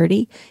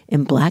prosperity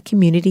in Black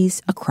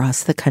communities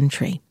across the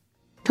country.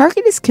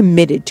 Target is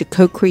committed to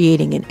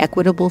co-creating an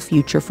equitable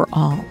future for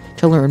all.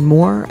 To learn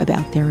more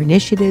about their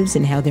initiatives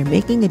and how they're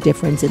making a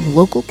difference in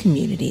local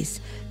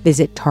communities,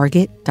 visit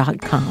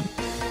Target.com.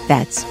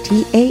 That's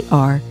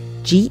TARGET.com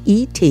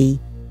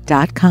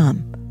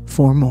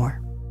for more.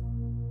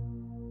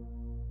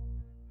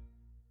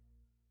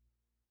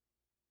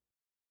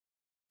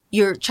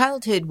 Your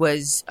childhood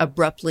was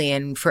abruptly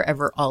and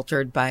forever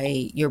altered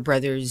by your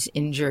brother's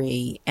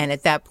injury. And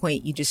at that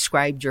point, you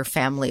described your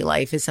family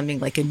life as something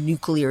like a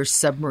nuclear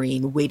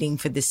submarine waiting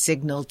for the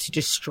signal to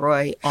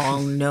destroy all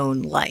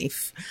known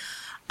life.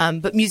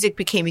 But music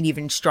became an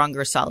even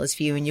stronger solace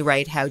for you. And you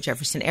write how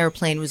Jefferson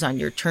Airplane was on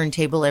your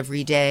turntable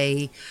every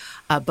day.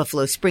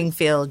 Buffalo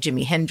Springfield,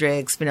 Jimi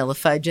Hendrix, Vanilla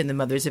Fudge, and the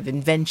Mothers of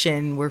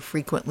Invention were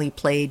frequently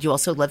played. You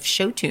also loved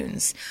show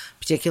tunes,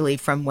 particularly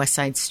from West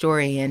Side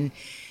Story. And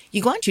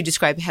you go on to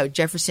describe how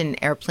Jefferson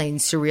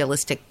Airplane's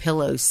surrealistic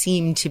pillow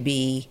seemed to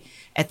be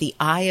at the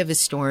eye of a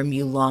storm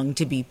you longed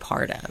to be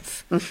part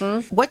of.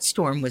 Mm-hmm. What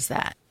storm was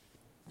that?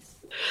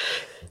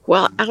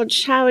 Well,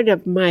 outside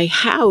of my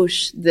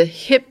house, the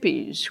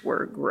hippies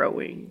were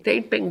growing.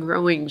 They'd been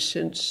growing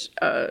since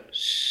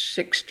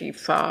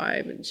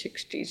 65 and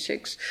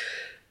 66.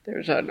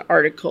 There's an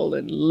article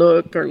in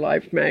Look or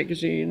Life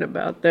magazine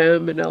about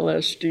them and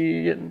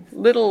LSD and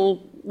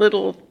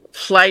little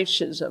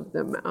flashes of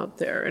them out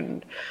there,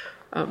 and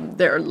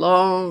their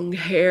long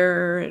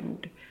hair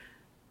and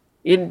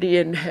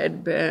Indian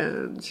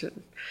headbands.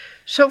 And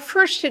so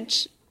first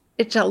it's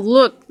a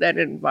look that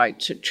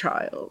invites a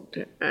child,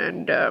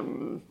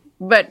 and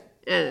but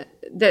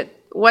that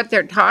what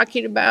they're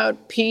talking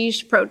about,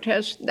 peace,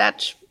 protest,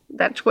 that's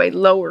way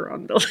lower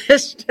on the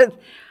list.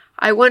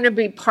 I want to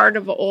be part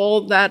of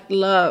all that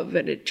love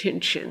and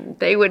attention.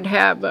 They would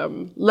have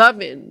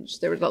love-ins.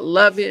 There was a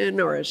love-in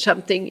or a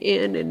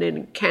something-in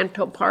in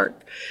Canto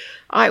Park.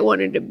 I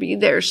wanted to be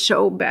there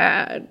so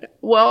bad.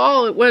 Well,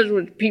 all it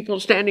was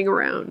people standing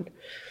around.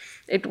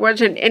 It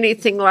wasn't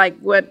anything like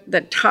what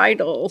the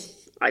title.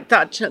 I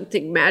thought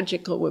something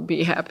magical would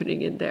be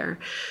happening in there.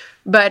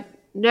 But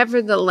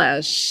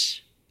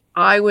nevertheless,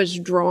 I was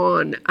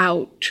drawn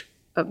out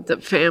of the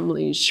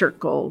family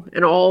circle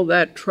and all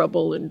that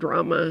trouble and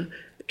drama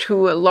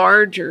to a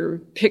larger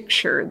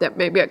picture that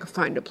maybe I could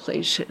find a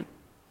place in.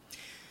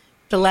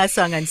 The last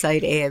song on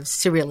side A of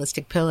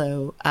Surrealistic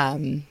Pillow,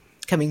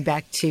 Coming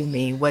Back to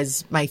Me,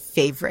 was my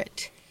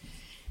favorite.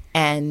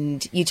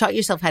 And you taught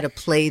yourself how to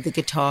play the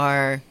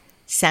guitar,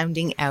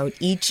 sounding out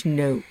each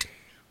note,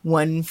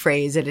 one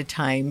phrase at a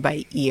time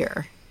by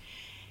ear.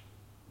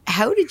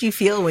 How did you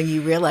feel when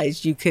you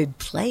realized you could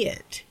play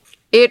it?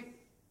 It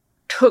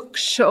took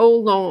so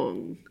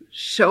long,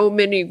 so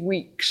many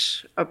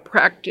weeks of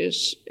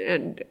practice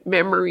and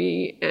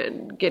memory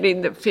and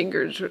getting the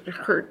fingers would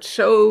hurt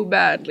so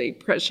badly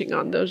pressing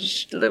on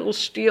those little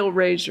steel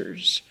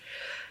razors.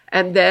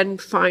 And then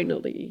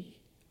finally,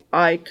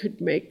 I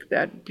could make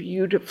that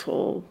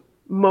beautiful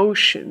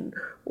motion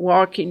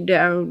walking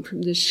down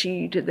from the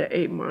C to the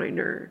A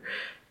minor.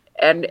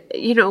 And,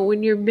 you know,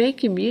 when you're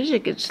making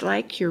music, it's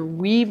like you're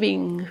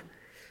weaving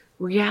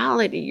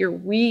reality, you're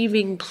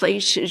weaving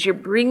places, you're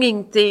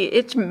bringing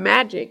it's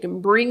magic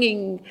and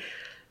bringing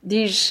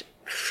these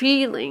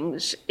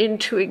feelings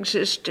into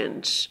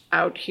existence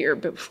out here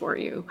before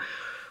you.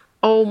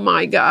 Oh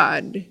my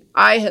God,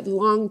 I had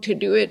longed to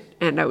do it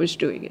and I was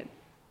doing it.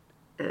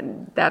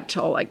 And that's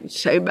all I can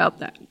say about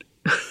that.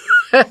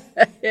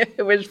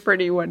 It was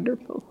pretty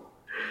wonderful.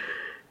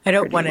 I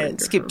don't want to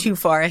skip too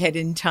far ahead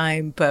in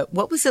time, but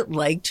what was it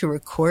like to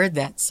record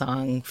that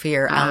song for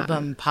your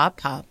album Pop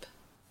Pop?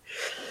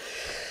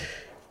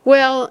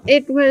 Well,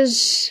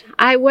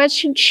 I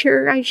wasn't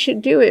sure I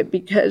should do it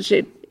because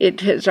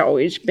it has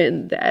always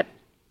been that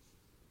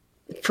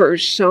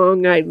first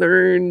song I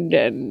learned,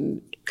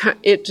 and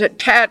it's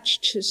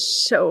attached to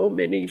so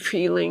many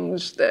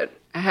feelings that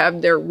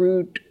have their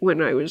root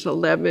when I was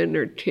 11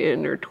 or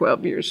 10 or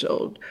 12 years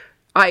old.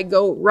 I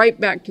go right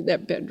back to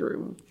that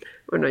bedroom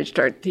when I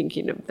start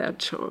thinking of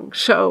that song.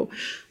 So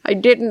I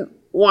didn't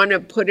want to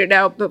put it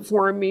out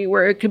before me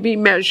where it could be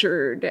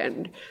measured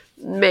and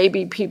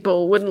maybe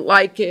people wouldn't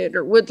like it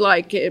or would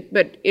like it,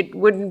 but it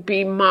wouldn't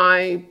be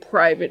my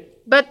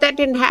private. But that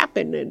didn't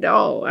happen at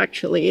all,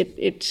 actually.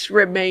 It's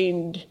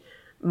remained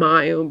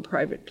my own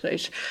private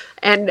place.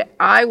 And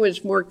I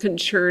was more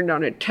concerned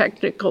on a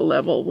technical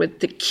level with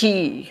the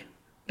key,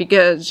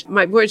 because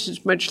my voice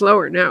is much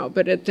lower now,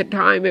 but at the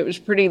time it was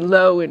pretty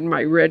low in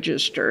my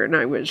register, and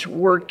I was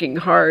working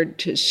hard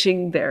to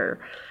sing there.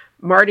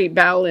 Marty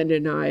Ballin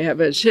and I have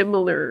a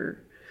similar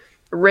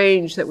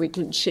range that we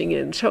can sing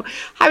in. So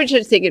I was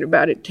just thinking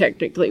about it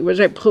technically. Was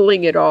I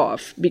pulling it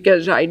off?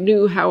 Because I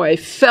knew how I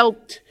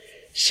felt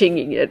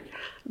singing it,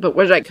 but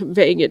was I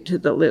conveying it to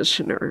the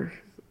listener?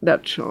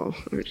 That's all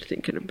I was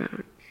thinking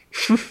about.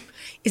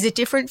 Is it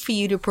different for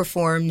you to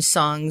perform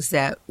songs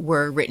that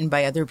were written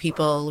by other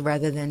people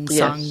rather than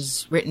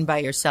songs written by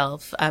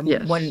yourself?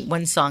 Yes.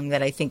 One song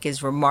that I think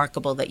is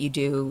remarkable that you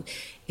do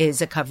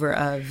is a cover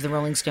of the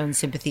Rolling Stones'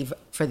 Sympathy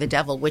for the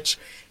Devil, which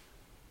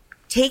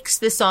takes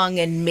the song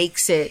and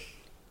makes it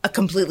a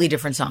completely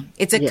different song.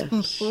 It's a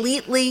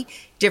completely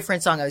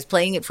different song. I was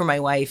playing it for my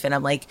wife, and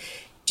I'm like,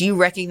 do you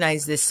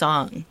recognize this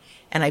song?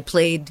 And I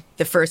played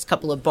the first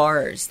couple of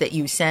bars that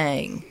you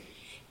sang,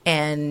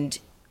 and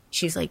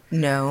she's like,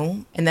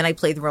 no. And then I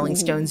played the Rolling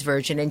Stones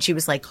version, and she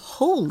was like,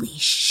 holy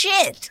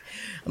shit.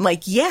 I'm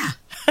like, yeah,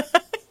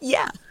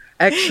 yeah.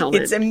 Excellent.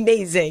 It's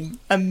amazing,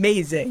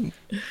 amazing.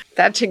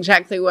 That's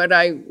exactly what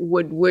I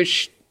would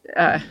wish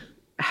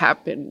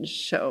happened.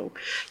 So,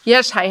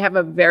 yes, I have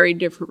a very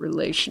different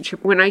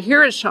relationship. When I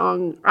hear a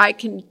song, I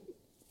can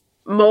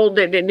mold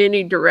it in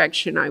any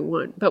direction I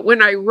want. But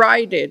when I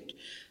write it,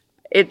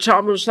 it's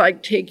almost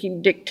like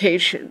taking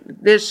dictation.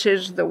 This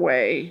is the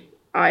way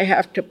I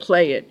have to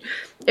play it.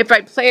 If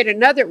I play it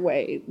another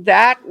way,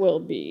 that will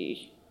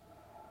be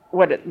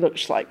what it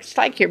looks like. It's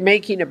like you're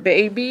making a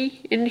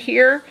baby in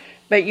here,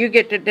 but you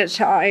get to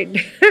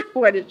decide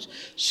what it's.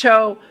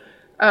 So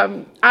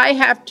I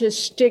have to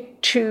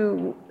stick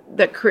to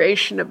the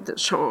creation of the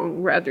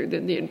song rather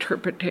than the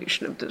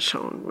interpretation of the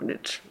song when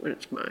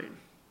it's mine.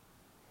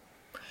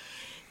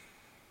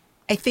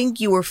 I think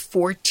you were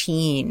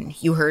 14.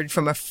 You heard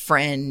from a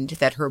friend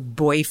that her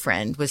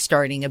boyfriend was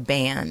starting a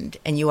band,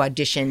 and you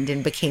auditioned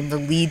and became the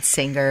lead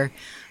singer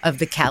of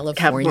the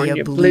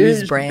California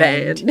Blues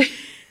Band.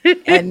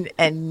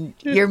 and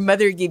your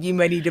mother gave you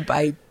money to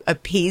buy a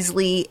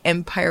paisley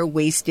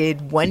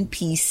empire-waisted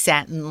one-piece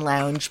satin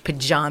lounge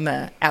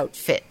pajama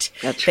outfit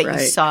that you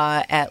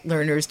saw at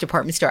Lerner's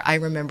department store. I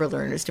remember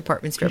Lerner's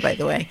department store, by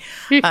the way.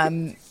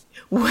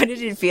 What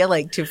did it feel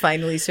like to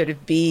finally sort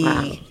of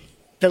be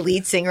the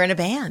lead singer in a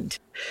band?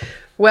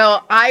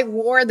 Well, I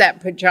wore that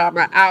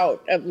pajama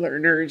out of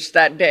Lerner's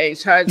that day.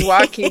 So I was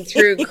walking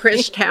through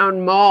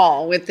Christown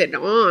Mall with it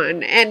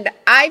on. And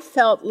I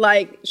felt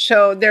like,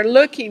 so they're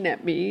looking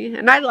at me,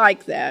 and I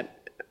like that.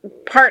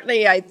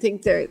 Partly I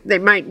think they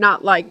might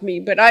not like me,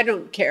 but I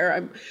don't care.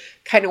 I'm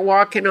kind of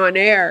walking on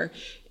air.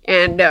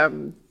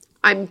 And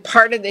I'm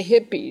part of the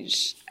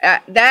hippies.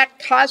 That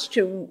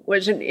costume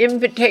was an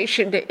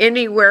invitation to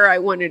anywhere I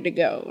wanted to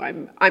go.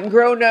 I'm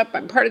grown up.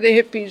 I'm part of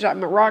the hippies.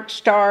 I'm a rock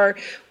star.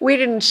 We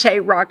didn't say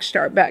rock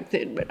star back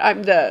then, but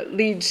I'm the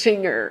lead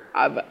singer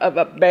of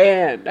a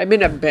band. I'm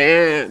in a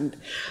band.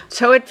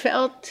 So it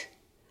felt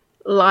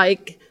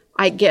like,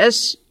 I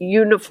guess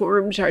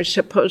uniforms are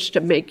supposed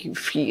to make you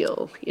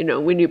feel. You know,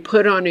 when you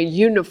put on a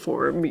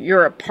uniform,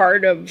 you're a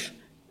part of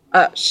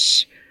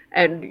us.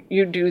 And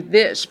you do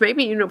this.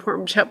 Maybe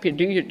uniforms help you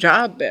do your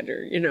job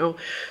better, you know.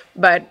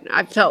 But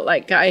I felt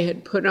like I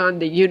had put on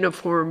the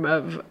uniform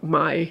of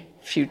my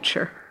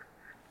future.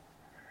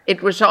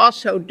 It was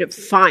also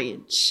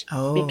defiance.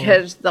 Oh.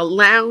 Because the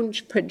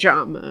lounge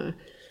pajama,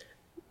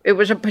 it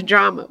was a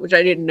pajama, which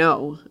I didn't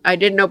know. I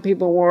didn't know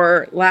people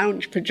wore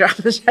lounge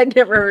pajamas. I'd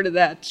never heard of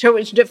that. So it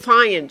was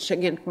defiance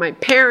against my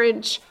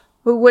parents,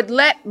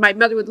 my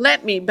mother would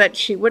let me, but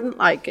she wouldn't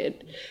like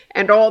it,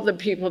 and all the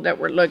people that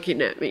were looking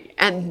at me.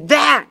 And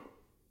that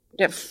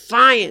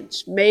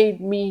defiance made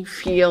me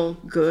feel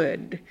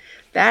good.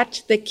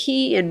 That's the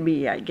key in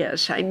me, I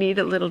guess. I need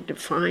a little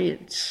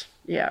defiance.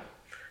 Yeah.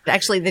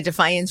 Actually, the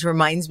defiance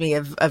reminds me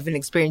of an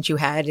experience you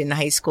had in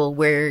high school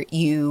where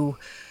you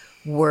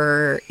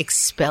were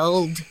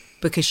expelled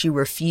because you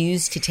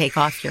refused to take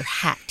off your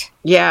hat.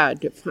 Yeah,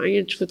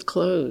 defiance with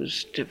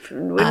clothes.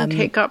 Wouldn't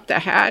take off the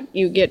hat,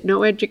 you get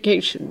no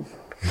education.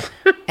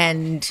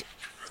 And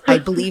I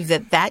believe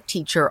that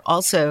teacher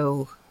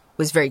also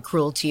was very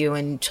cruel to you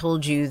and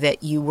told you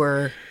that you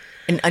were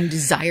an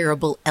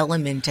undesirable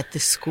element at the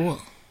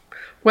school.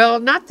 Well,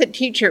 not the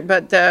teacher,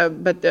 but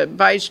the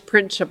vice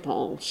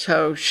principal.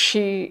 So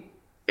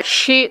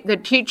the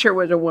teacher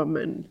was a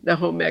woman, the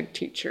home ec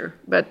teacher,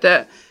 but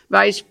the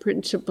vice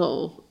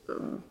principal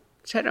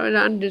said I was an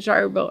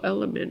undesirable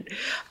element.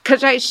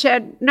 Because I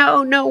said,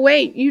 no,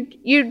 wait,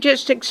 you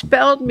just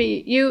expelled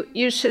me.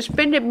 You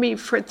suspended me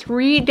for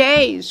 3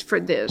 days for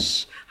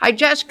this. I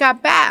just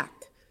got back.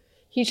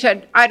 He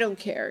said, I don't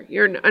care.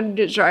 You're an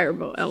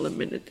undesirable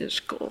element at this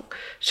school.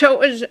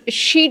 So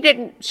she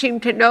didn't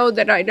seem to know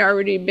that I'd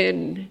already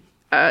been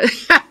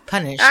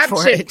punished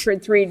absent for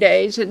 3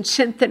 days and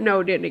sent the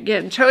note in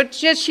again. So it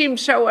just seemed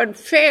so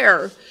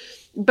unfair.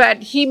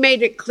 But he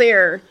made it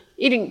clear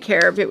he didn't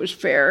care if it was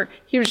fair.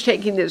 He was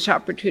taking this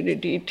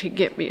opportunity to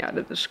get me out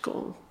of the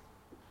school.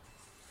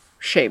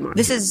 Shame on him.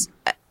 This is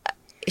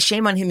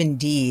shame on him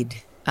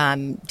indeed.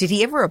 Did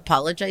he ever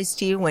apologize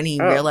to you when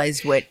he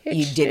realized what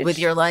you did with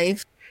your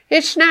life?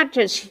 It's not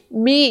just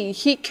me.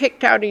 He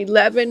kicked out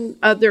 11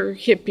 other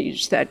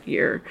hippies that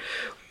year.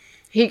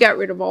 He got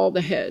rid of all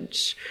the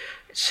heads.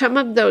 Some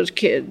of those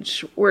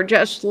kids were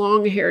just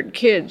long-haired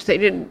kids. They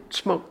didn't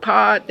smoke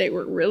pot. They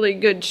were really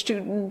good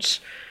students.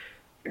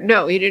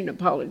 No, he didn't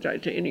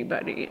apologize to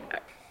anybody.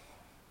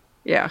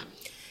 Yeah.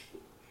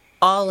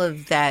 All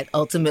of that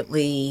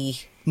ultimately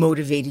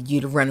motivated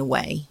you to run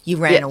away. You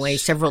ran away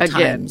several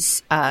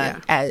times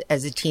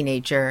as a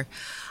teenager.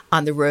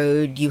 On the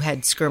road, you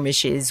had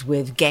skirmishes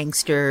with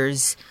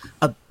gangsters,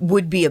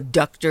 would-be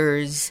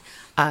abductors.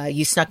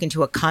 You snuck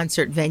into a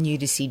concert venue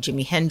to see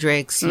Jimi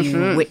Hendrix.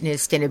 Mm-hmm. You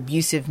witnessed an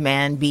abusive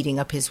man beating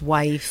up his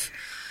wife.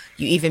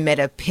 You even met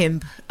a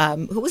pimp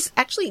who was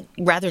actually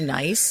rather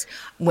nice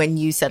when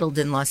you settled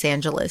in Los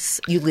Angeles.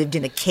 You lived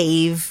in a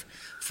cave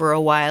for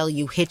a while.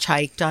 You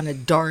hitchhiked on a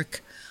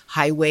dark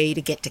highway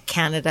to get to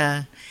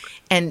Canada.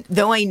 And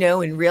though I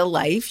know in real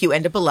life you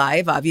end up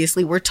alive,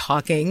 obviously we're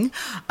talking,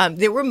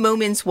 there were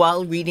moments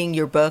while reading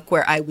your book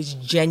where I was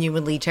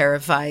genuinely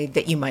terrified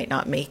that you might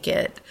not make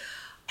it.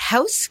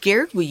 How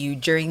scared were you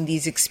during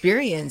these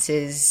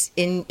experiences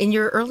in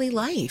your early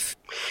life?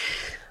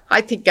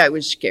 I think I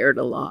was scared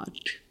a lot.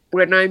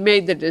 When I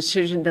made the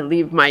decision to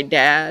leave my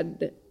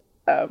dad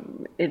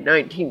in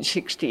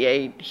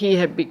 1968, he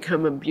had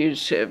become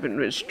abusive and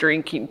was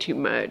drinking too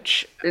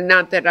much. And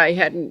not that I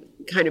hadn't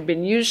kind of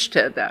been used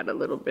to that a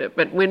little bit,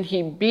 but when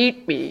he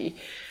beat me,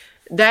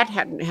 that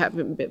hadn't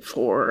happened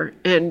before.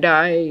 And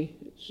I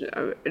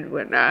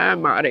went,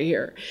 I'm out of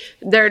here.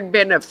 There had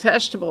been a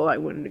festival I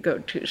wanted to go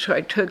to, so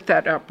I took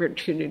that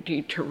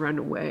opportunity to run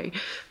away.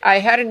 I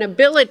had an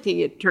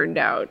ability, it turned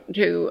out,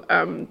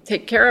 to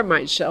take care of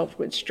myself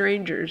with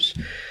strangers,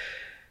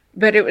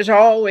 but it was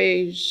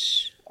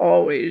always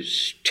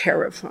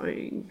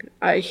terrifying.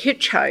 I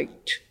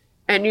hitchhiked,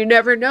 and you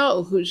never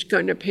know who's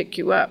going to pick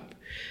you up.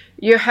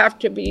 You have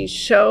to be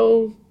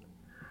so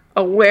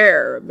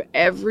aware of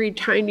every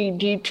tiny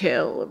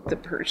detail of the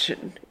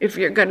person if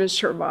you're going to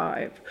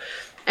survive.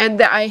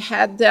 And I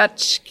had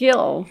that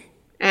skill,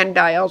 and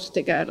I also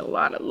think I had a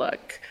lot of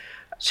luck.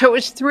 So it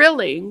was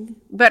thrilling,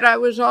 but I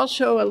was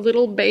also a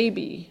little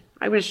baby.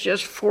 I was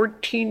just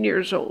 14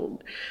 years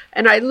old.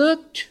 And I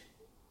looked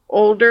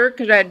older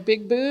because I had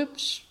big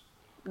boobs.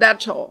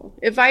 That's all.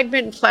 If I'd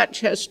been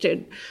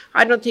flat-chested,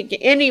 I don't think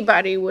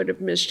anybody would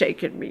have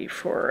mistaken me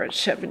for a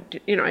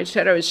 17. I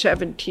said I was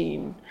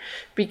 17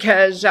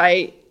 because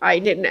I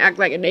didn't act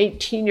like an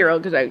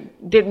 18-year-old because I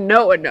didn't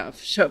know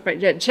enough. So if I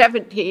said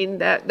 17,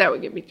 that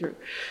would get me through.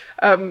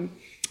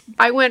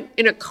 I went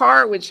in a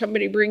car with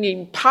somebody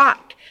bringing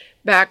pot,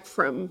 back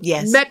from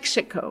Yes.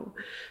 Mexico.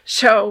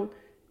 So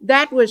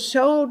that was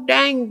so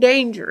dang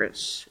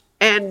dangerous.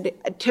 And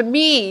to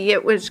me,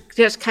 it was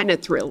just kind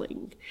of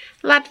thrilling.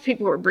 Lots of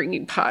people were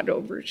bringing pot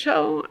over,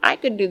 so I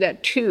could do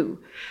that too.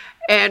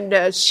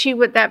 And see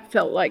what that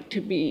felt like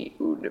to be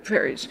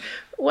nefarious.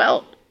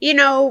 Well, you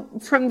know,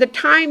 from the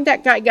time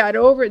that guy got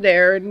over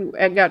there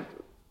and got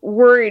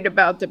worried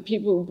about the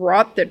people who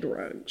brought the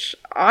drugs,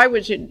 I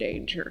was in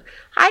danger.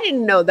 I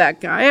didn't know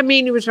that guy. I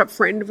mean, he was a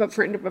friend of a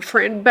friend of a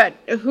friend, but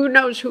who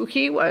knows who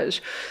he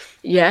was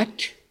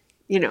yet,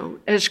 you know,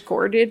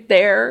 escorted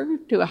there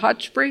to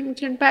Hot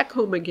Springs and back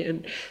home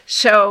again.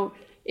 So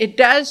it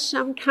does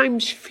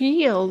sometimes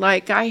feel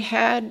like I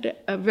had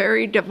a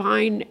very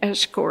divine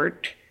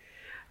escort,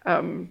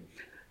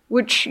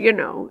 which, you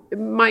know,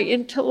 my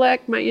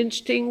intellect, my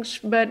instincts,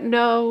 but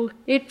no,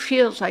 it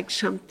feels like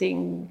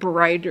something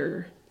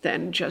brighter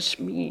than just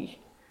me.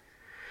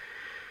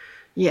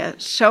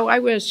 Yes, so I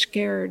was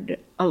scared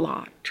a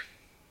lot.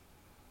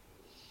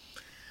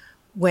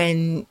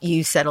 When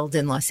you settled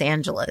in Los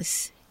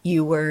Angeles,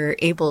 you were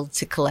able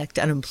to collect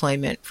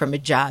unemployment from a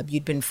job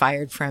you'd been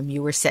fired from.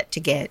 You were set to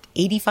get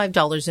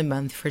 $85 a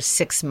month for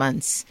 6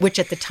 months, which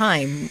at the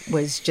time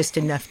was just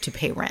enough to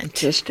pay rent.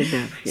 Just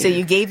enough. Yeah. So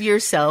you gave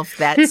yourself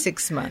that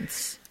 6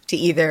 months to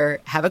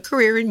either have a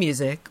career in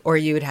music or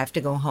you would have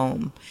to go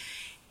home.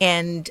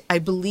 And I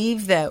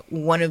believe that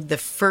one of the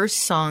first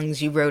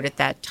songs you wrote at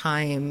that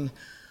time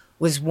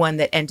was one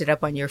that ended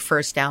up on your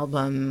first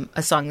album,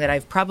 a song that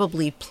I've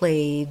probably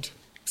played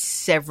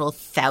several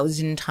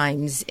thousand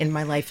times in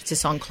my life. It's a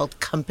song called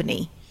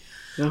Company.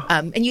 Oh.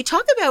 And you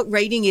talk about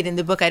writing it in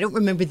the book. I don't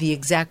remember the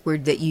exact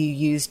word that you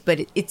used,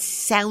 but it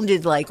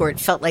sounded like, or it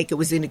felt like it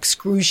was an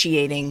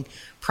excruciating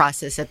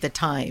process at the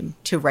time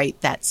to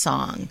write that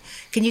song.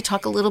 Can you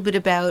talk a little bit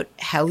about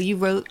how you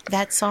wrote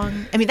that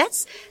song? I mean,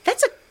 that's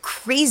a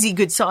crazy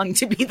good song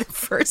to be the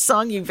first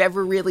song you've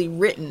ever really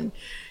written.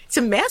 It's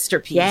a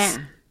masterpiece. Yeah.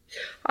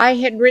 I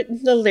had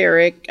written the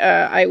lyric.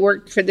 I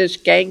worked for this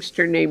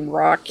gangster named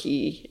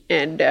Rocky,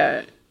 and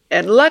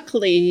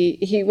luckily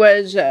he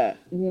was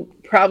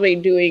probably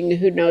doing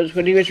who knows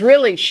what he was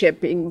really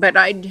shipping, but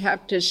I'd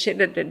have to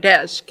sit at a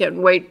desk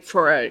and wait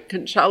for a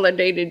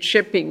consolidated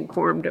shipping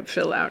form to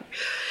fill out.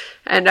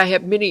 And I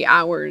had many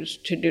hours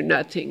to do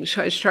nothing,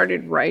 so I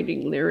started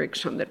writing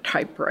lyrics on the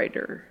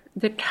typewriter.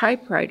 The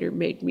typewriter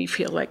made me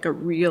feel like a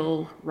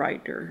real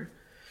writer.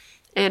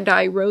 And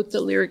I wrote the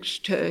lyrics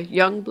to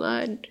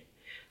Youngblood,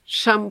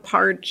 some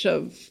parts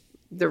of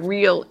The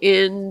Real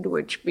End,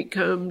 which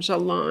becomes a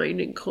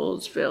line in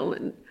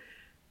Colesville,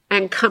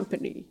 and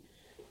Company.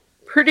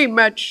 Pretty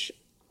much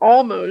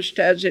almost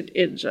as it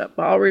ends up.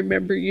 I'll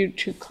remember you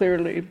too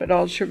clearly, but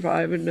I'll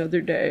survive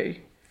another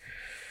day.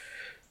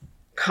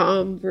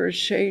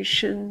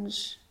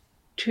 Conversations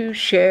to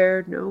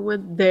share, no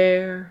one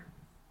there.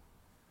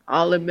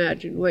 I'll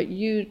imagine what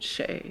you'd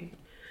say.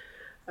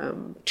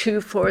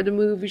 2 for the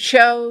movie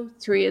show,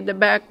 3 in the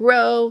back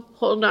row,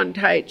 hold on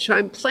tight. So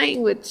I'm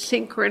playing with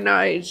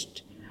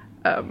synchronized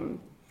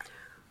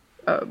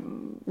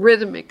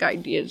rhythmic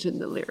ideas in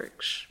the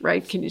lyrics,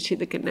 right? Can you see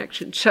the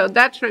connection? So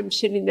that's what I'm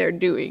sitting there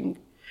doing.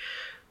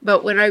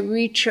 But when I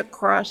reach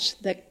across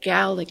the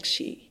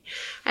galaxy,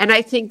 and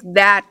I think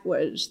that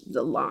was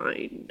the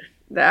line,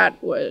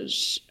 that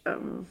was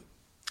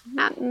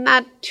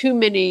not too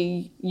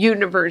many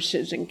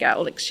universes and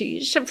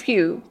galaxies, a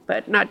few,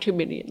 but not too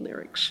many in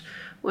lyrics.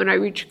 When I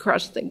reach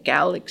across the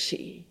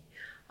galaxy,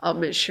 I'll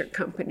miss your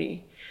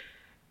company.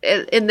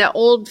 In the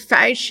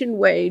old-fashioned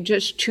way,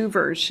 just 2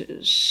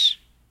 verses,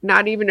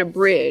 not even a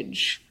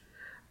bridge.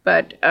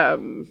 But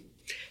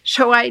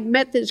so I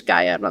met this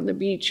guy out on the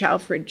beach,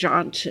 Alfred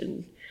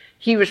Johnson.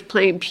 He was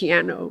playing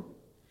piano.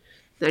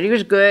 And he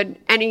was good,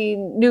 and he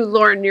knew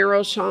Laura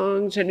Nyro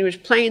songs, and he was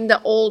playing the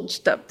old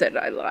stuff that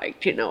I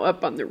liked, you know,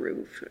 Up on the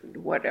Roof and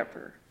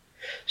whatever.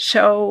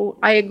 So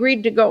I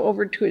agreed to go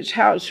over to his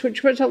house,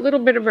 which was a little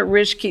bit of a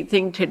risky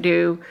thing to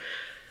do.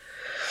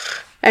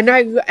 And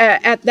I,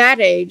 at that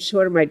age, so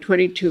what am I,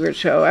 22 or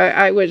so,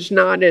 I was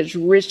not as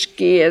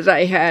risky as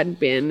I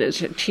had been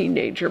as a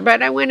teenager.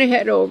 But I went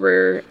ahead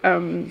over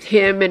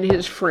him and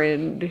his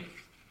friend.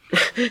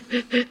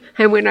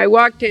 And when I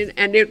walked in,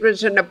 and it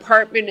was an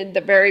apartment in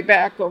the very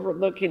back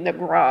overlooking the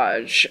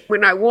garage.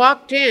 When I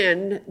walked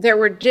in, there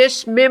were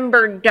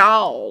dismembered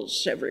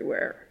dolls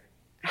everywhere,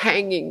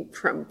 hanging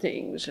from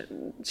things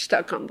and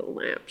stuck on the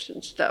lamps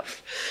and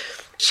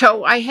stuff.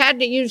 So I had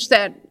to use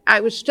that.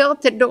 I was still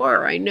at the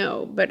door, I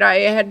know, but I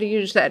had to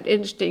use that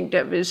instinct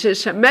of, is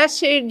this a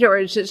message or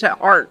is this an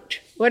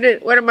art? What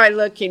am I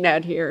looking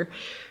at here?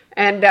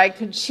 And I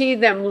could see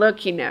them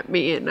looking at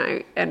me,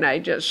 and I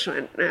just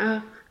went,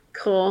 oh,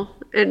 cool.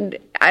 And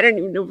I don't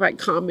even know if I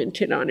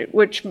commented on it,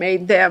 which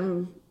made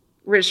them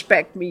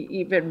respect me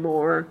even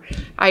more.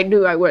 I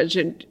knew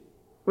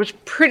was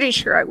pretty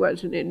sure I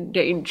wasn't in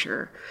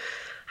danger.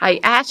 I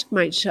asked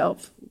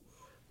myself,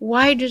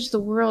 why does the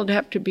world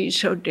have to be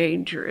so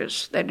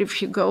dangerous that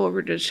if you go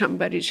over to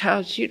somebody's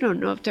house, you don't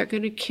know if they're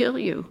going to kill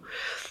you?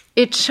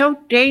 It's so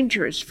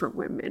dangerous for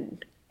women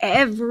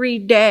every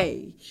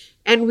day.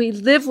 And we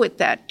live with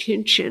that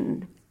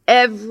tension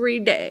every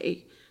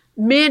day.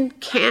 Men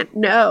can't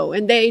know,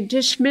 and they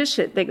dismiss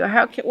it. They go,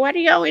 what are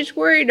you always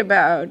worried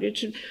about?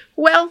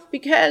 Well,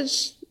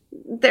 because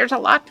there's a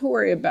lot to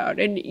worry about,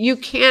 and you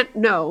can't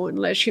know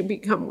unless you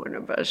become one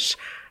of us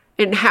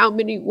in how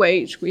many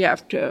ways we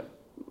have to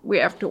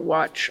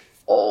watch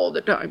all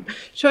the time.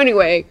 So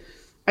anyway,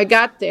 I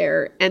got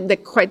there, and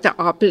quite the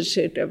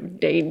opposite of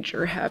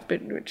danger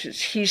happened, which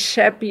is he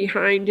sat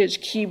behind his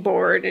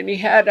keyboard, and he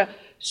had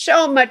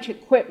so much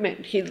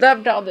equipment. He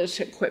loved all this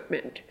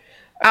equipment.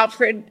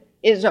 Alfred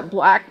is a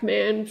black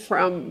man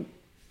from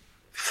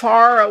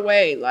far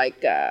away,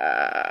 like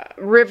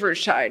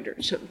Riverside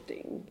or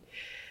something.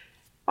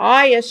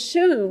 I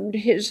assumed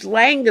his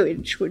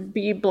language would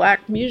be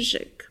black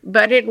music,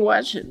 but it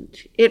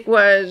wasn't. It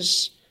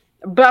was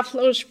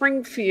Buffalo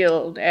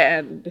Springfield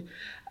and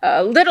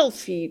Little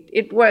Feat.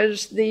 It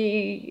was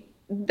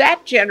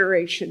that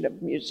generation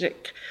of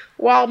music,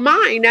 while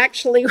mine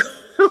actually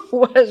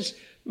was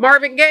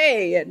Marvin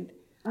Gaye. And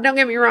don't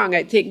get me wrong,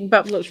 I think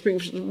Buffalo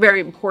Springfield is a very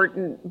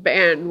important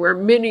band where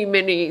many,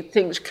 many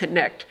things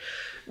connect.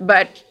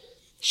 But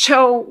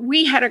so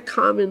we had a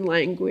common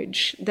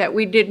language that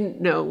we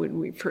didn't know when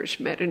we first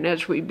met. And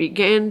as we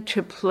began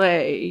to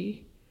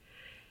play,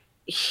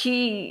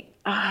 he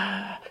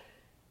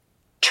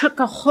took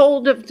a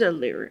hold of the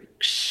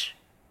lyrics,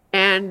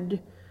 and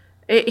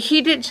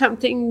he did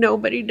something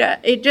nobody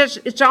does.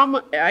 It's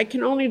almost, I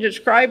can only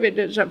describe it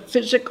as a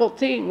physical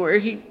thing where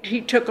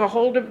he took a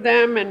hold of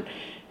them and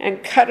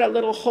cut a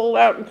little hole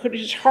out and put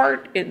his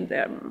heart in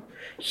them.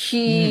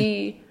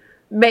 He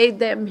made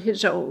them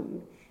his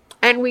own.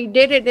 And we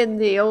did it in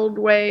the old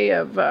way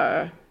of,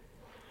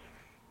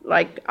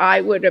 like I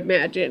would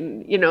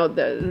imagine,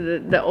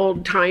 the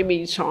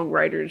old-timey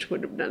songwriters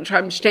would have done. So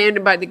I'm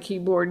standing by the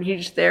keyboard, and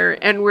he's there,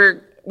 and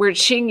we're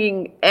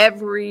singing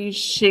every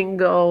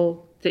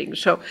single thing.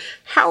 So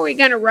how are we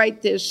going to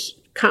write this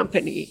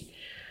company,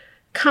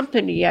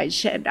 I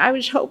said. I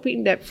was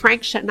hoping that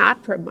Frank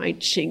Sinatra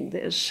might sing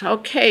this.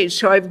 Okay,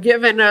 so I've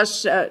given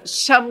us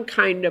some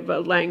kind of a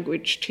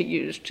language to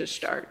use to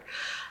start.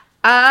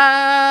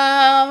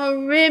 I'll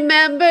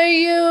remember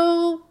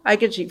you. I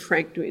can see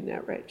Frank doing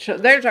that, right? So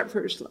there's our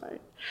first line.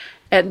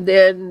 And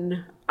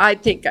then I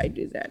think I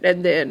do that.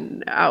 And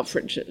then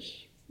Alfred says,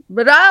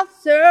 but I'll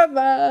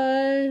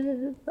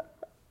survive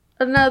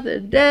another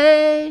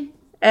day.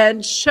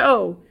 And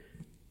so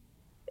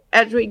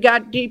as we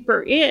got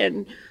deeper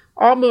in,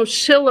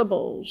 almost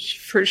syllables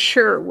for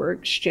sure were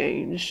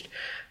exchanged.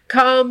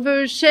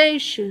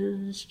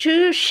 Conversations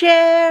to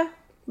share.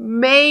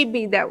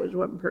 Maybe that was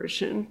one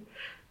person.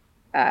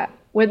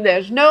 When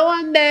there's no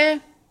one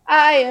there,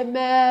 I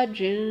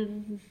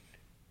imagine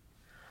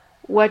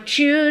what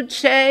you'd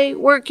say,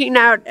 working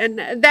out. And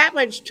that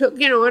much took,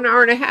 an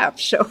hour and a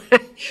half. So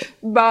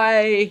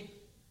by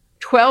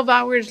 12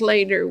 hours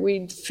later,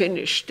 we'd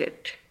finished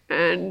it.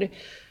 And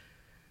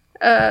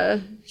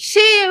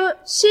see you.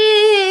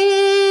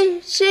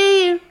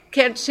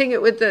 Can't sing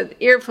it with the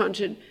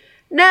earphones. And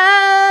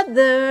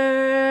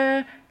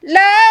another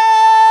life.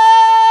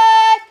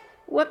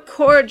 What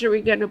chords are we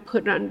going to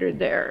put under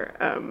there?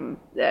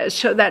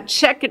 So that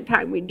second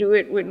time we do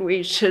it when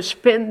we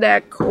suspend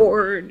that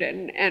chord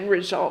and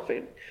resolve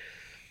it.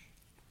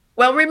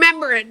 Well,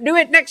 remember it. Do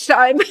it next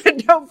time.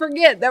 Don't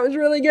forget. That was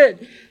really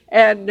good.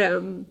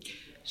 And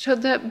so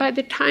that by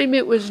the time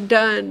it was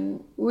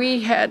done,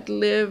 we had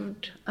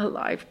lived a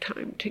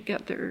lifetime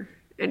together,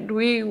 and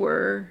we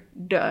were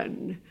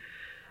done.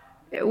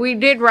 We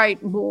did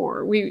write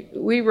more.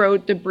 We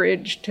wrote the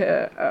bridge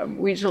to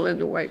Weasel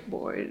and the White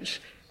Boys.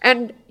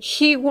 And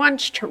he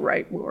wants to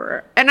write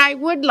more. And I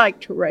would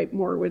like to write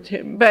more with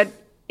him, but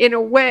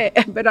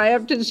I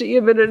have to see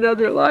him in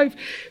another life,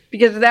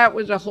 because that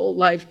was a whole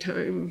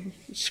lifetime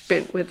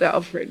spent with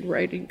Alfred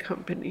writing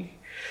company.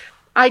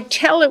 I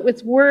tell it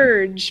with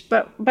words,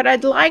 but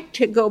I'd like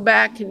to go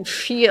back and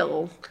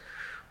feel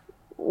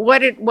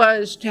what it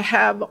was to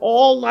have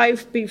all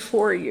life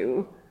before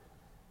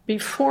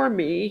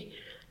me,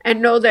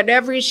 and know that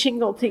every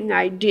single thing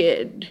I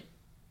did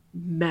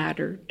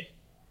mattered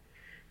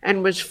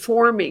and was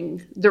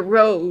forming the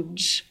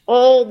roads,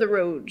 all the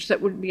roads that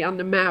would be on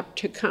the map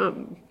to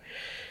come.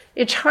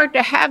 It's hard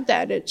to have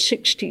that at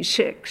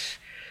 66.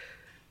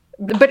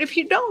 But if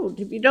you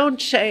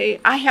don't say,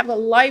 I have a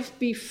life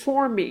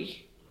before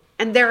me,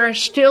 and there are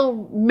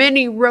still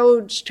many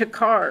roads to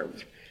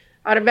carve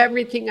out of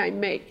everything I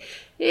make.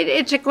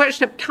 It's a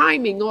question of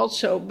timing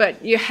also,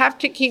 but you have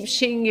to keep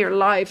seeing your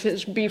life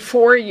as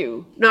before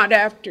you, not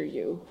after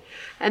you.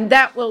 And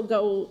that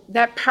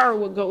power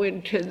will go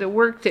into the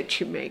work that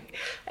you make.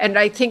 And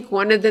I think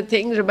one of the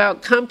things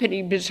about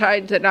company,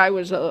 besides that I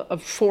was a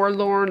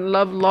forlorn,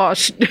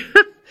 love-lost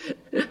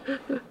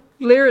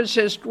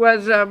lyricist,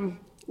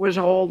 was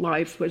all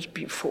life was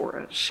before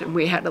us, and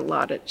we had a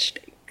lot at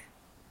stake.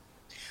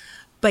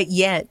 But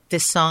yet,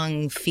 this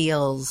song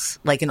feels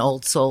like an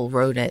old soul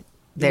wrote it.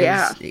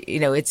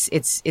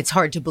 It's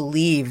hard to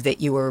believe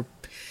that you were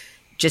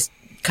just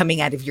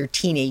coming out of your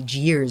teenage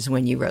years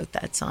when you wrote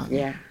that song.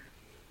 Yeah.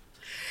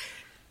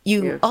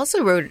 You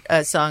also wrote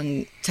a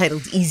song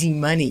titled Easy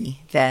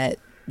Money that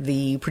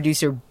the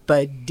producer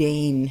Bud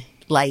Dane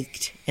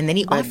liked. And then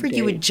he offered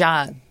you a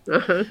job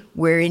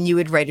wherein you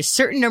would write a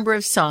certain number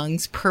of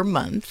songs per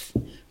month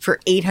for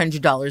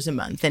 $800 a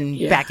month. And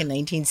back in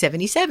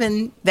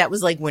 1977, that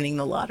was like winning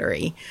the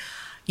lottery.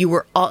 You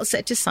were all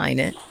set to sign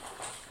it.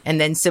 And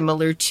then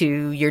similar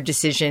to your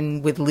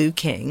decision with Lou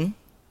King,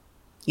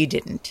 you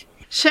didn't.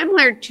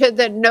 Similar to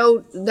the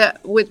note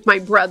that with my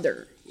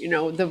brother, you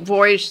know, the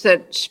voice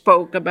that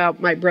spoke about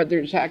my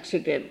brother's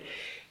accident.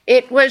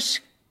 It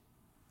wasn't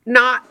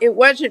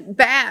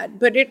bad,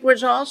 but it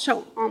was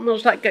also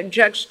almost like a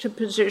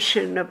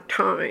juxtaposition of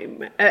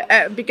time.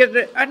 Because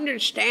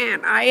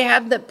understand, I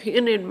had the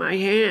pen in my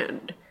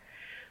hand.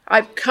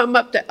 I've come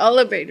up the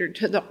elevator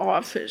to the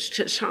office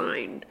to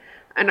sign,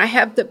 and I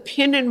have the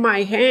pen in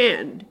my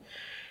hand,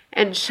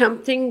 and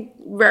something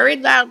very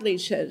loudly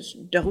says,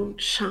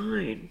 "Don't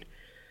sign.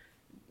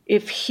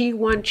 If he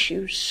wants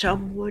you,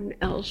 someone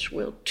else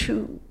will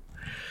too,"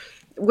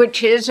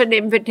 which is an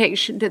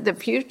invitation to the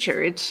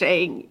future. It's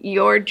saying,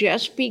 you're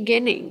just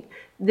beginning.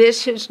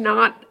 This is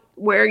not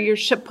where you're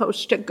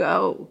supposed to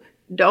go.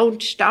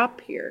 Don't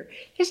stop here.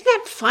 Isn't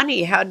that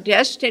funny how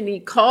destiny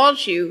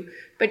calls you,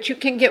 but you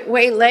can get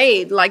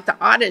waylaid like the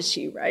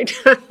Odyssey, right?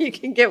 You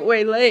can get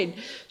waylaid.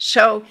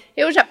 So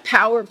it was a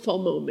powerful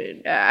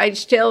moment. I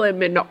still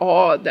am in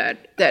awe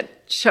that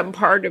some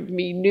part of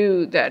me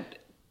knew that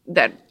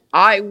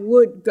I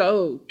would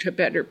go to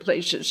better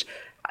places.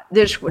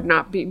 This would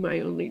not be my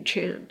only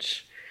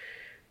chance.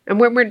 And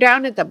when we're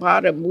down at the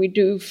bottom, we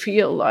do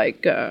feel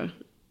like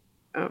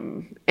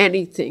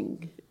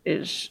anything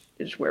is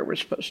where we're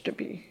supposed to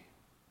be.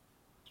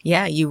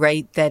 Yeah, you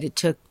write that it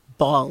took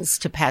balls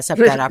to pass up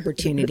that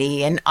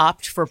opportunity and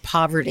opt for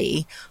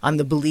poverty on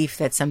the belief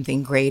that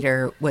something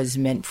greater was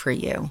meant for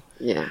you.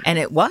 Yeah. And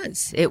it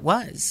was.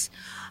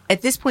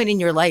 At this point in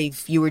your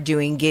life, you were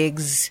doing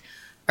gigs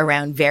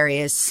around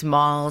various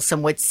small,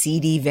 somewhat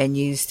seedy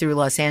venues through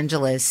Los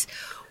Angeles.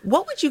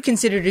 What would you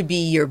consider to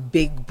be your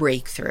big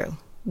breakthrough?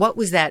 What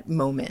was that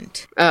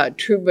moment?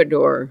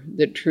 Troubadour.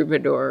 The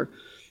Troubadour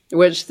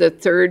was the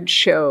third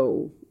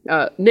show.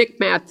 Nick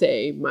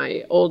Mathey,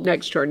 my old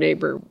next-door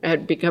neighbor,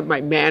 had become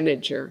my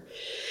manager.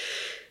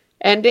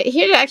 And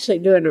he had actually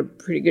done a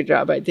pretty good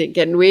job, I think.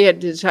 And we had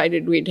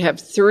decided we'd have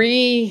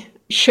 3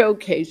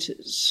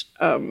 showcases,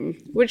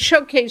 which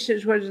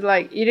showcases was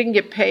like you didn't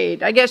get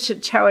paid. I guess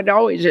it's how it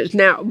always is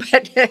now,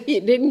 but you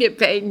didn't get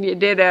paid and you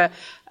did a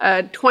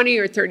 20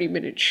 or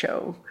 30-minute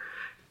show.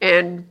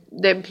 And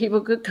then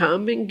people could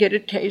come and get a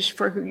taste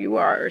for who you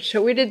are.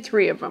 So we did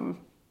 3 of them.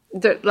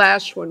 The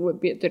last one would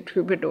be at the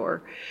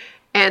Troubadour.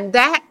 And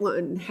that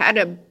one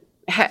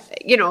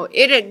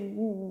it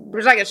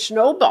was like a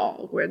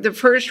snowball, where the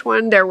first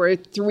one, there were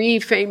 3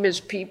 famous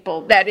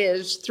people, that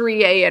is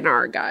 3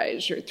 A&R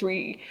guys or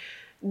 3.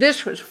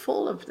 This was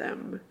full of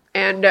them.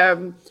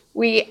 And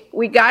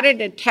we got it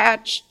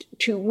attached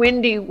to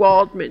Wendy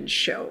Waldman's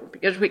show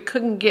because we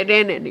couldn't get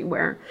in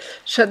anywhere.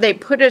 So they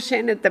put us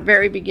in at the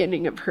very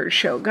beginning of her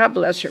show. God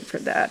bless her for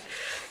that.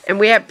 And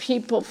we have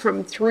people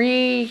from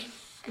 3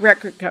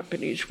 record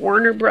companies,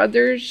 Warner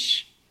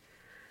Brothers,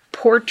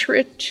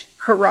 Portrait,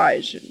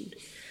 Horizon.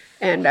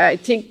 And I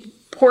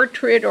think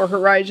Portrait or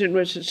Horizon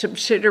was a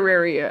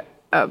subsidiary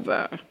of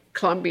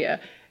Columbia.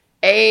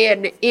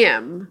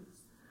 A&M,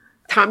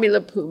 Tommy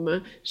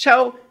LaPuma.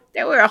 So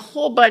there were a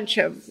whole bunch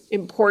of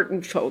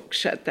important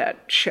folks at that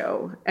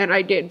show. And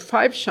I did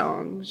 5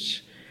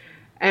 songs.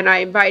 And I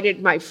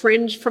invited my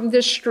friends from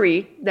the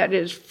street, that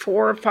is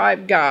 4 or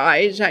 5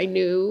 guys I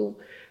knew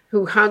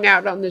who hung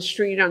out on the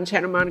street on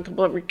Santa Monica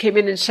Boulevard, came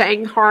in and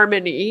sang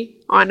harmony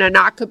on an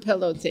a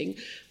cappella thing.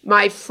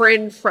 My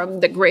friend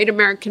from the Great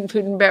American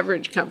Food and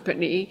Beverage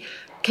Company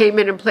came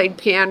in and played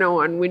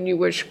piano on When You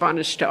Wish Upon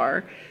a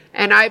Star.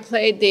 And I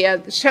played the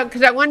other, so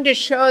because I wanted to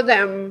show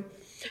them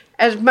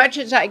as much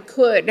as I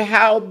could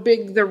how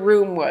big the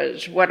room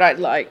was, what I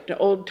liked,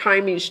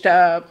 old-timey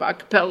stuff, a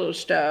cappella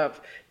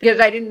stuff, because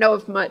I didn't know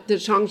if the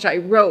songs I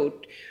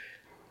wrote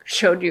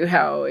showed you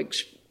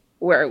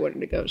where I wanted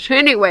to go. So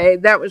anyway,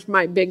 that was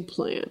my big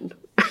plan.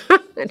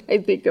 And I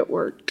think it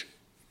worked.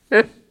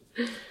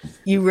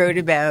 You wrote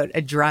about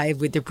a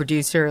drive with the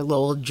producer,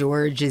 Lowell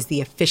George, as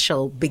the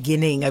official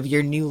beginning of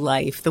your new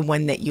life, the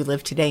one that you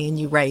live today. And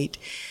you write,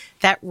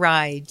 that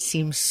ride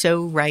seems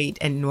so right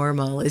and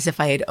normal, as if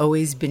I had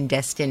always been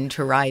destined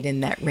to ride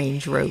in that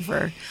Range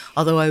Rover.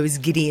 Although I was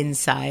giddy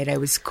inside, I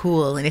was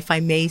cool, and if I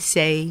may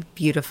say,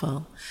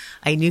 beautiful.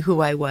 I knew who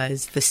I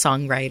was, the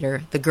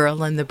songwriter, the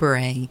girl in the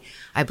beret.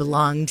 I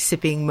belonged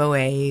sipping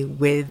Moët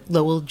with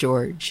Lowell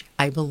George.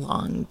 I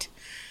belonged.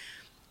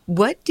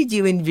 What did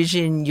you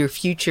envision your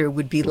future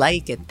would be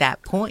like at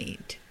that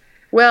point?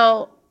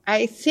 Well,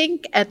 I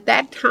think at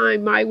that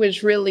time I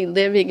was really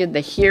living in the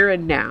here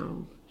and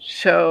now.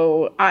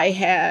 So I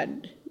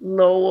had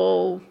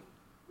Lowell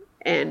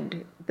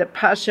and the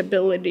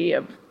possibility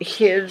of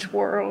his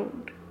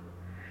world.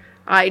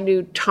 I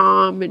knew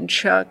Tom and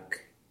Chuck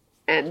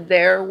and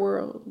their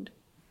world.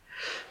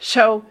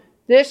 So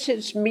this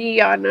is me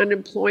on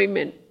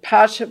unemployment,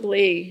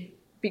 possibly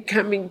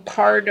becoming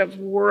part of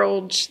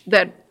worlds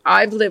that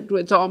I've lived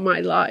with all my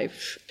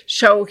life.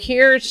 So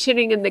here,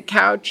 sitting in the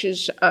couch,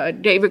 is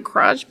David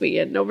Crosby,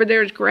 and over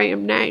there is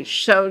Graham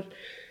Nash. So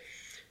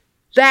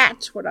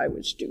that's what I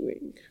was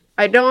doing.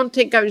 I don't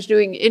think I was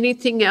doing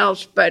anything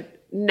else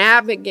but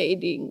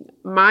navigating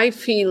my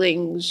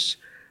feelings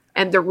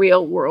and the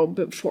real world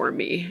before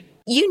me.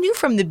 You knew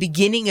from the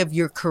beginning of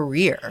your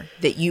career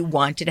that you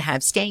wanted to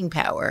have staying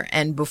power.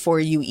 And before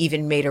you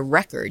even made a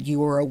record, you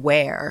were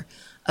aware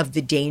of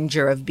the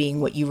danger of being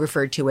what you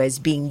referred to as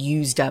being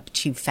used up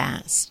too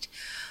fast.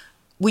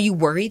 Were you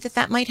worried that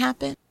that might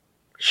happen?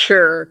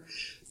 Sure.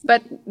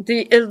 But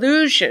the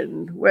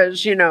illusion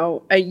was,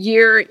 a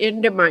year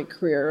into my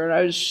career, and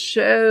I was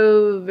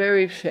so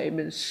very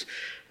famous.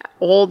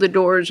 All the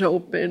doors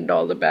opened,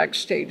 all the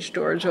backstage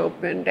doors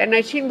opened, and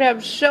I seemed to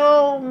have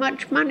so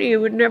much money it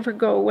would never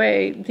go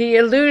away. The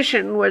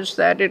illusion was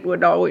that it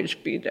would always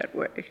be that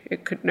way.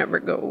 It could never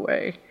go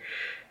away.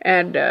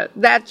 And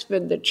that's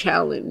been the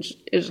challenge,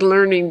 is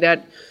learning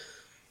that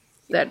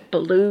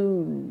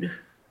balloon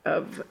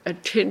of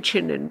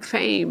attention and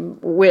fame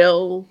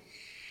will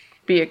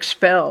be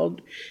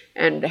expelled,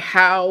 and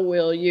how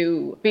will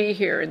you be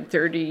here in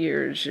 30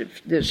 years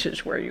if this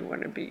is where you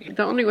want to be?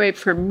 The only way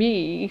for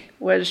me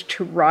was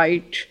to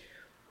write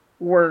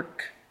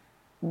work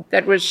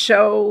that was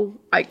so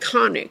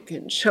iconic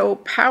and so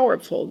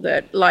powerful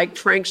that, like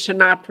Frank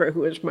Sinatra,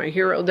 who was my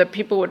hero, that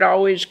people would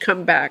always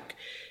come back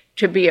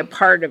to be a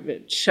part of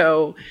it.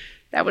 So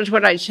that was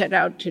what I set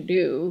out to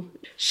do.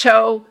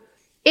 So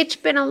it's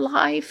been a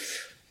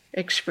life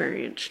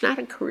experience, not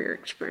a career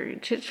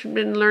experience. It's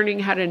been learning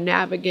how to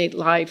navigate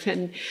life.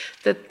 And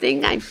the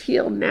thing I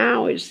feel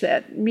now is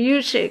that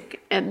music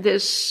and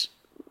this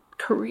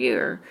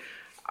career,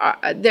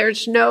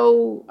 there's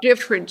no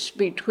difference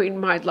between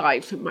my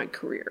life and my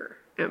career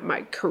and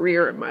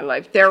my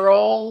life. They're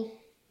all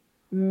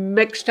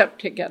mixed up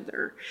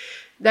together.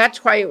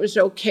 That's why it was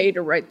okay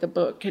to write the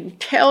book and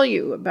tell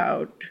you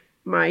about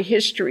my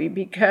history,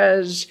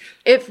 because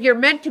if you're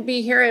meant to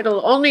be here,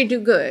 it'll only do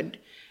good.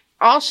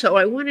 Also,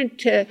 I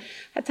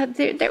thought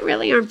there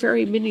really aren't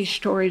very many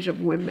stories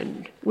of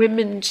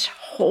women's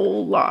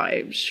whole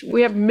lives.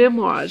 We have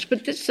memoirs,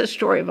 but this is the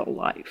story of a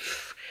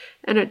life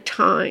and a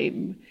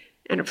time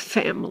and a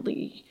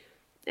family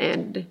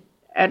and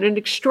an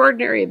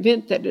extraordinary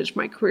event that is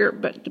my career.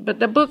 But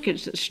the book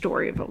is the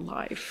story of a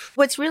life.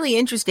 What's really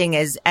interesting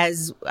is,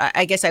 as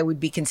I guess I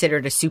would be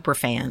considered a super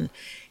fan,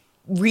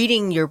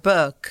 reading your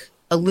book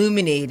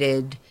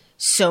illuminated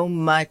so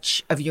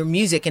much of your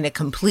music in a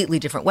completely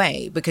different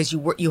way, because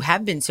you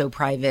have been so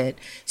private.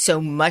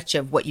 So much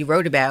of what you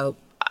wrote about,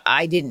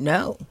 I didn't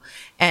know.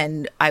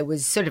 And I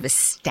was sort of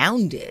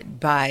astounded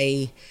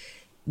by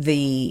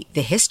the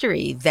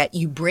history that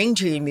you bring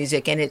to your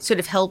music, and it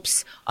sort of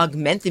helps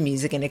augment the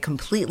music in a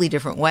completely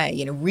different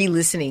way.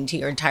 Re-listening to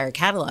your entire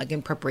catalog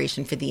in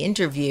preparation for the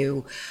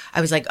interview, I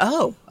was like,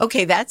 oh,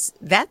 okay, that's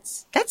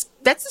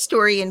the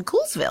story in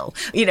Coolsville.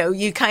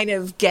 You kind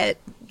of get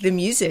the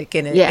music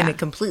in a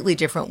completely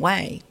different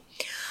way.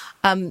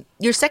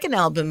 Your second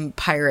album,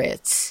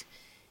 Pirates,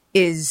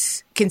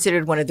 is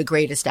considered one of the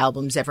greatest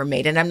albums ever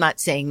made. And I'm not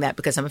saying that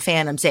because I'm a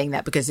fan. I'm saying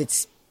that because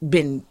it's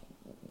been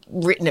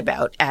written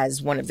about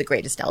as one of the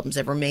greatest albums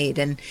ever made.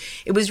 And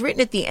it was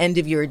written at the end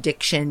of your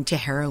addiction to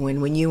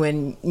heroin, when you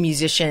and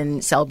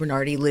musician Sal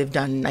Bernardi lived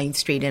on 9th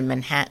Street in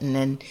Manhattan.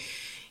 And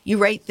you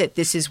write that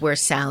this is where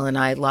Sal and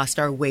I lost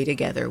our way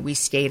together. We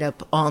stayed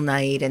up all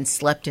night and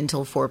slept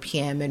until 4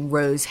 p.m. and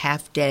rose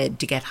half dead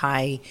to get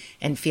high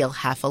and feel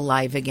half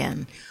alive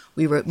again.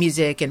 We wrote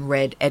music and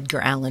read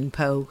Edgar Allan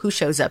Poe, who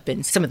shows up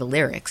in some of the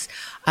lyrics.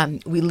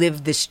 We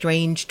lived the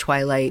strange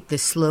twilight, the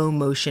slow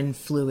motion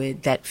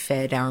fluid that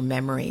fed our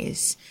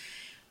memories.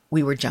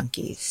 We were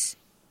junkies.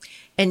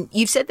 And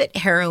you've said that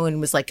heroin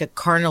was like a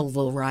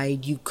carnival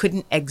ride you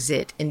couldn't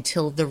exit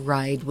until the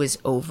ride was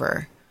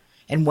over.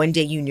 And one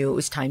day you knew it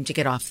was time to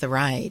get off the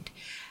ride.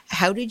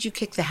 How did you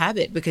kick the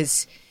habit?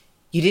 Because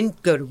you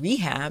didn't go to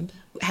rehab.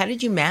 How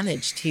did you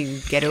manage to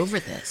get over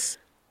this?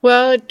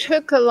 Well, it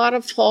took a lot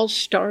of false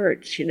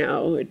starts,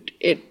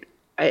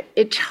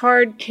 It's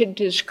hard to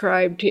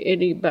describe to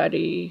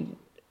anybody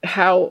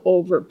how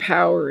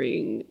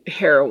overpowering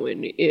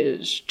heroin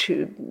is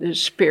to the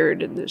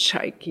spirit and the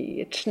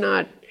psyche.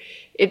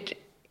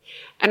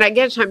 And I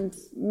guess I'm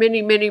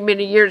many, many,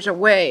 many years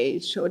away,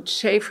 so it's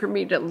safe for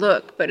me to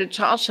look, but it's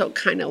also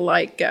kind of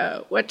like,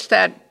 what's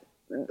that?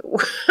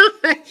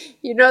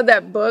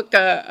 That book,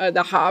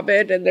 The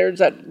Hobbit, and there's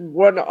that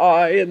one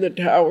eye in the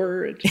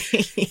tower.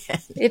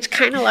 It's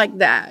kind of like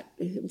that.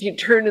 If you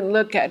turn and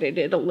look at it,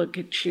 it'll look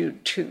at you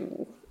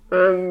too.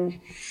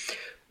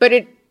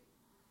 But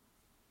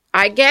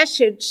I guess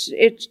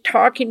it's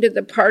talking to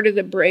the part of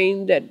the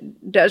brain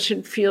that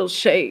doesn't feel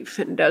safe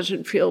and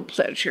doesn't feel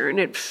pleasure, and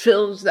it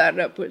fills that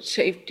up with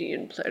safety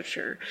and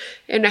pleasure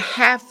in a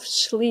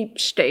half-sleep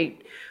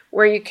state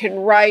where you can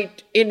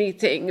write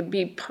anything and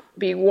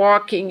be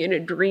walking in a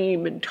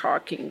dream and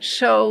talking.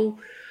 So,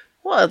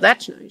 well,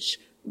 that's nice.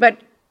 But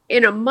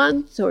in a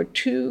month or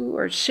 2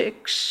 or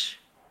 6,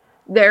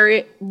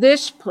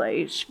 this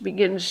place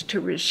begins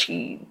to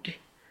recede.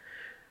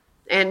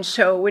 And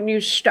so when you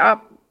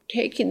stop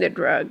taking the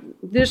drug,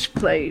 this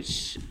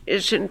place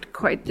isn't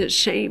quite the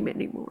same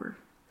anymore.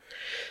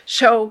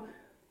 So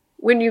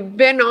when you've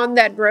been on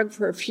that drug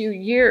for a few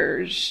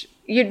years,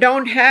 you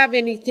don't have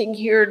anything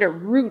here to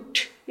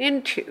root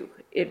into.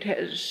 It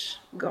has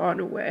gone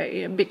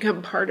away and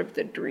become part of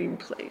the dream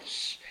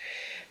place.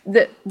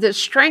 The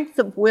strength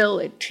of will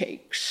it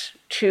takes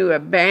to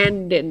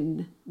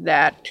abandon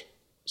that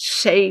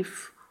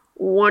safe,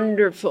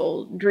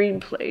 wonderful dream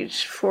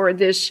place for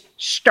this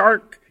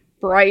stark,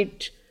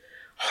 bright,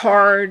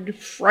 hard,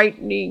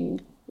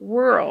 frightening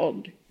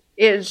world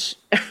is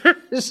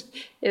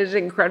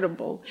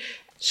incredible.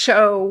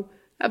 So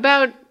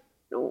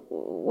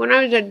when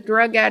I was a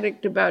drug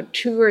addict about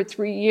 2 or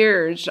 3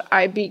 years,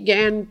 I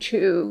began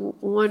to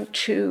want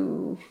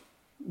to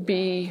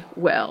be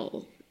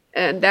well.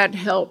 And that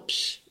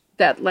helps,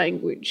 that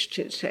language,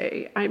 to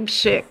say, I'm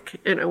sick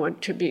and I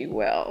want to be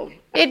well.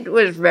 It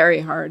was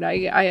very hard.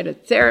 I had a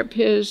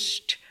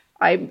therapist.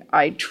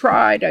 I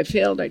tried, I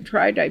failed, I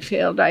tried, I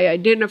failed. I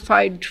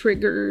identified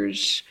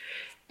triggers.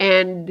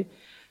 And,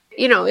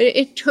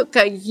 it took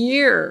a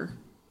year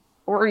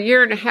or a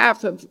year and a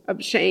half of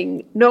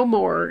saying no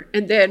more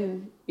and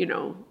then,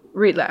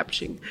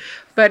 relapsing.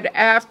 But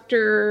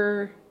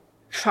after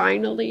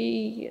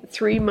finally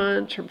 3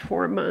 months or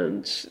 4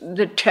 months,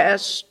 the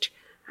test,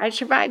 I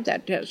survived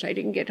that test. I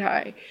didn't get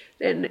high.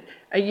 Then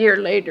a year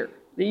later,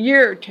 the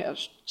year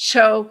test.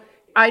 So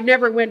I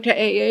never went to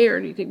AA or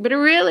anything, but it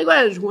really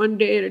was one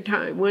day at a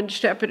time, one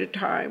step at a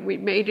time. We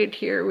made it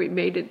here, we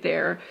made it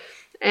there,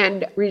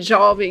 and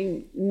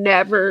resolving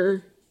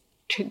never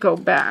to go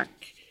back.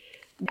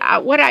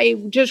 What I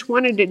just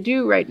wanted to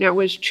do right now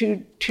was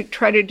to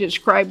try to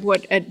describe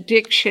what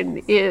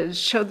addiction is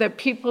so that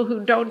people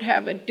who don't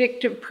have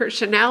addictive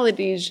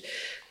personalities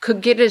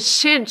could get a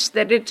sense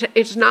that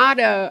it's not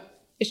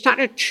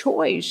a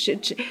choice.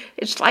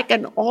 It's like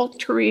an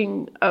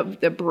altering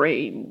of the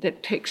brain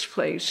that takes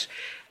place.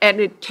 And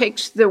it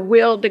takes the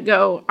will to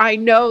go, I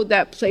know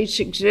that place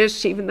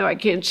exists even though I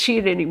can't see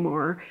it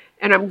anymore.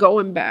 And I'm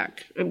going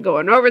back. I'm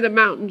going over the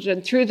mountains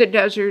and through the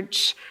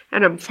deserts,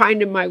 and I'm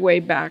finding my way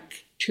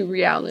back to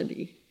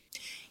reality.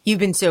 You've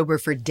been sober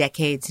for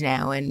decades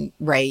now, and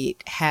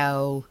write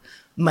how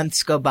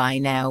months go by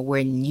now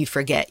when you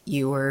forget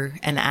you were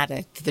an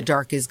addict. The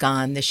dark is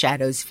gone, the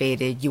shadows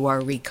faded, you are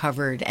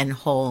recovered and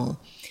whole.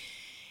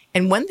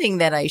 And one thing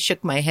that I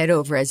shook my head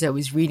over as I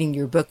was reading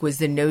your book was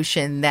the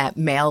notion that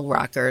male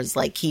rockers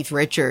like Keith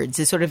Richards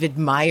is sort of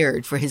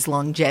admired for his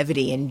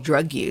longevity and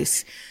drug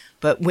use.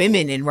 But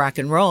women in rock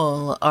and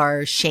roll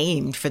are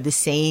shamed for the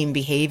same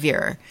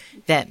behavior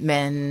that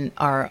men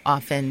are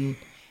often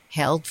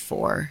held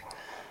for.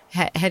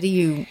 How do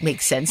you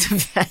make sense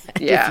of that,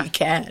 if you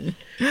can?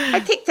 I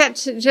think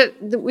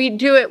we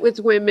do it with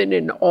women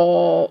in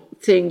all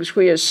things.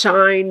 We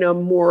assign a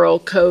moral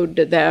code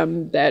to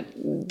them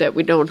that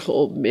we don't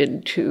hold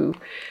men to.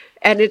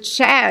 And it's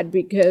sad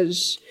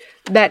because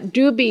that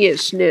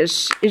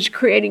dubiousness is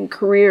creating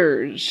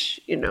careers,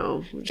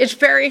 It's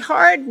very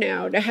hard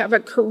now to have a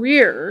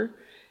career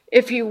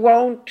if you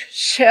won't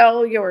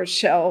sell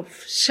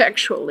yourself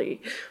sexually.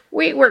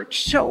 We worked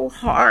so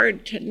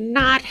hard to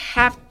not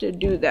have to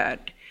do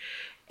that.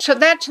 So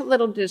that's a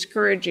little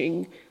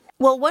discouraging.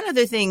 Well, one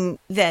other thing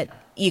that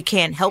you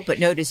can't help but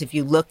notice if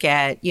you look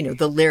at,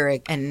 the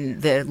lyric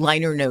and the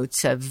liner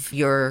notes of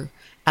your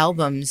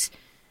albums,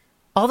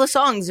 all the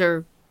songs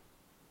are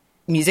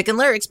music and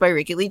lyrics by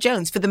Rickie Lee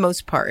Jones for the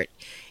most part.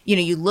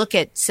 You look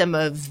at some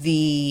of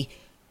the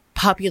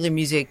popular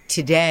music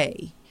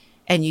today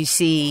and you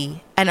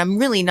see, and I'm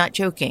really not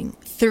joking,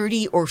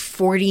 30 or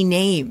 40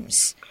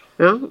 names.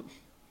 Oh.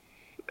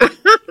 Wow.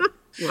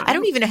 I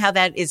don't even know how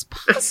that is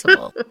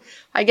possible.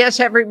 I guess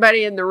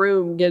everybody in the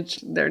room gets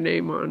their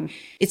name on.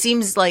 It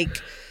seems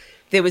like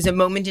there was a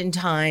moment in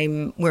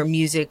time where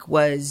music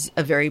was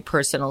a very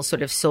personal,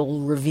 sort of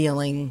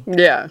soul-revealing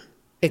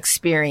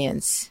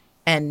experience.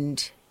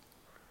 And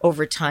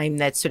over time,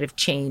 that sort of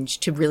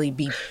changed to really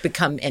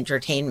become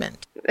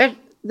entertainment.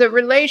 The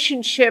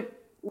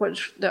relationship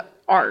was the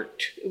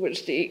art. It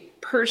was the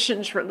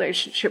person's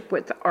relationship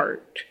with the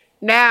art.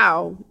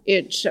 Now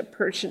it's a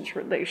person's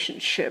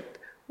relationship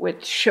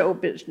with show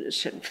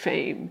business and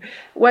fame.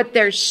 What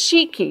they're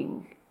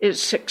seeking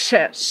is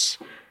success.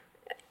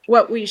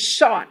 What we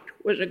sought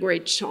was a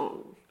great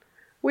song.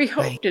 We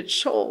hoped it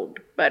sold,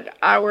 but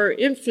our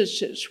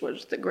emphasis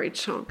was the great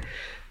song.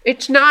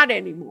 It's not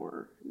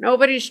anymore.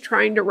 Nobody's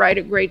trying to write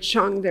a great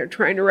song. They're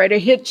trying to write a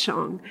hit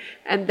song,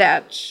 and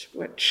that's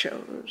what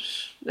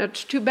shows.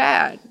 That's too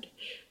bad.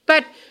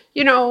 But,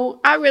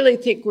 I really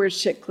think we're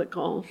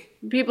cyclical.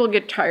 People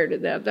get tired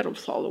of that. That'll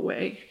fall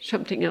away.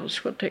 Something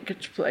else will take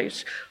its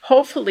place.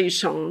 Hopefully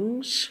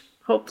songs.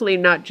 Hopefully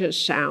not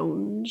just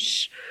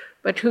sounds.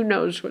 But who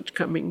knows what's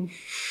coming.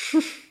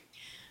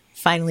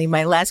 Finally,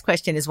 my last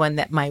question is one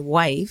that my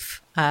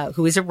wife,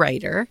 who is a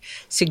writer,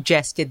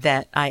 suggested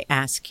that I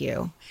ask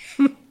you.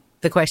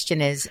 The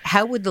question is,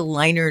 how would the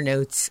liner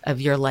notes of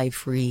your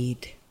life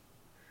read?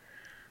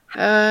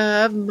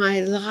 Of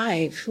my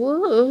life.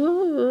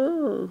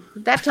 Ooh,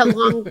 that's a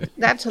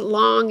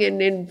long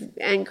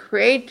and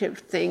creative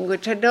thing,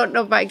 which I don't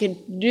know if I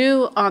can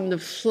do on the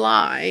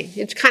fly.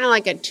 It's kind of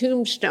like a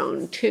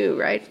tombstone too,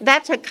 right?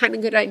 That's a kind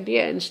of good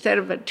idea. Instead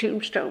of a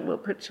tombstone, we'll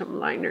put some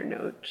liner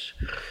notes.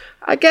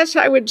 I guess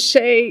I would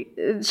say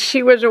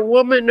she was a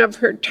woman of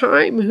her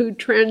time who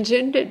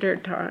transcended her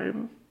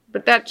time,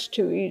 but that's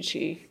too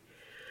easy.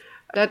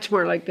 That's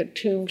more like the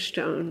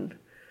tombstone.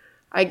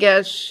 I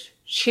guess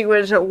she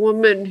was a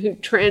woman who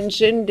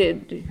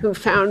transcended, who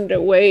found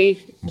a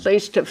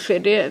place to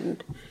fit in.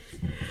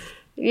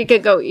 You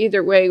could go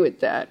either way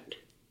with that.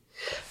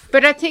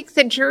 But I think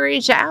the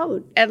jury's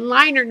out, and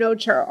liner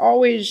notes are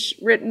always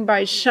written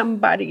by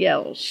somebody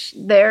else,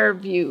 their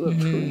view of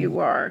who you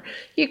are.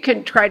 You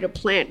can try to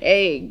plant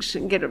eggs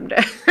and get them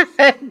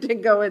to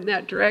go in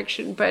that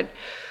direction, but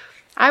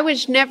I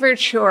was never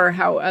sure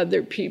how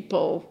other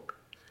people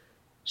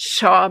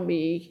saw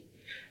me.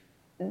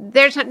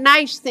 There's a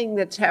nice thing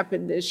that's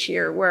happened this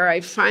year where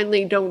I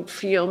finally don't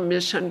feel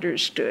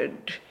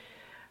misunderstood.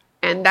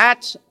 And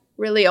that's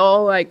really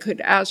all I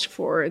could ask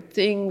for.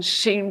 Things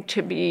seem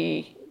to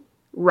be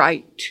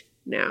right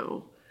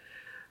now.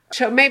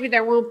 So maybe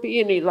there won't be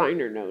any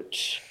liner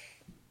notes.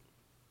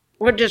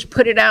 We'll just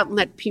put it out and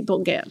let people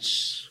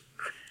guess.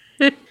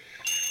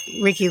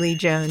 Rickie Lee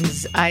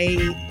Jones,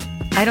 I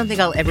don't think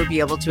I'll ever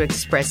be able to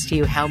express to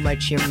you how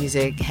much your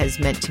music has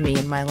meant to me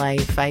in my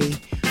life. I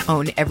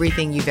own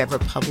everything you've ever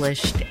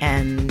published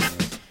and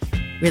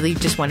really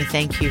just want to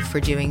thank you for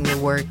doing the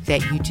work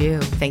that you do.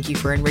 Thank you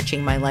for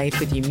enriching my life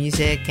with your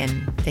music,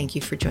 and thank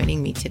you for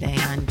joining me today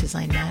on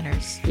Design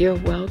Matters. You're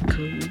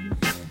welcome.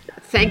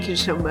 Thank you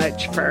so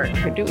much for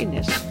doing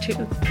this, too.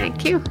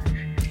 Thank you.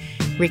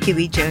 Rickie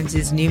Lee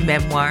Jones's new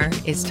memoir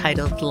is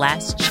titled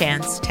Last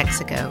Chance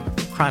Texaco,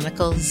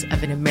 Chronicles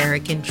of an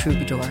American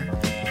Troubadour.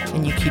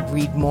 And you could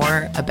read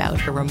more about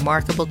her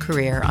remarkable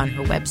career on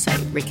her website,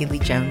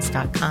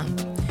 rickieleejones.com.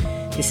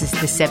 This is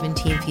the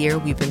 17th year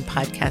we've been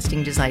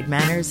podcasting Design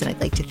Matters, and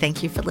I'd like to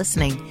thank you for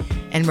listening.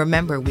 And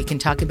remember, we can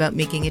talk about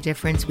making a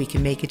difference, we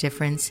can make a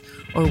difference,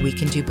 or we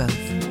can do both.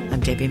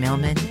 I'm Debbie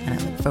Millman, and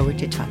I look forward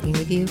to talking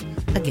with you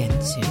again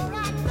soon.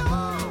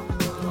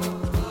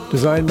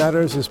 Design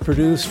Matters is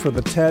produced for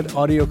the TED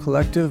Audio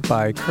Collective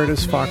by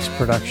Curtis Fox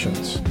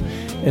Productions.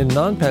 In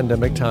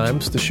non-pandemic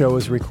times, the show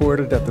is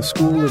recorded at the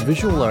School of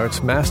Visual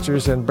Arts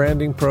Masters and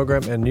Branding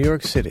Program in New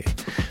York City,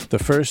 the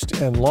first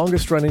and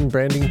longest-running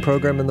branding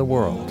program in the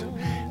world.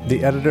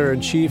 The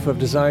editor-in-chief of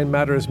Design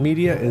Matters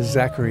Media is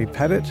Zachary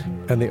Pettit,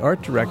 and the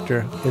art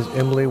director is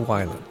Emily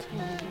Weiland.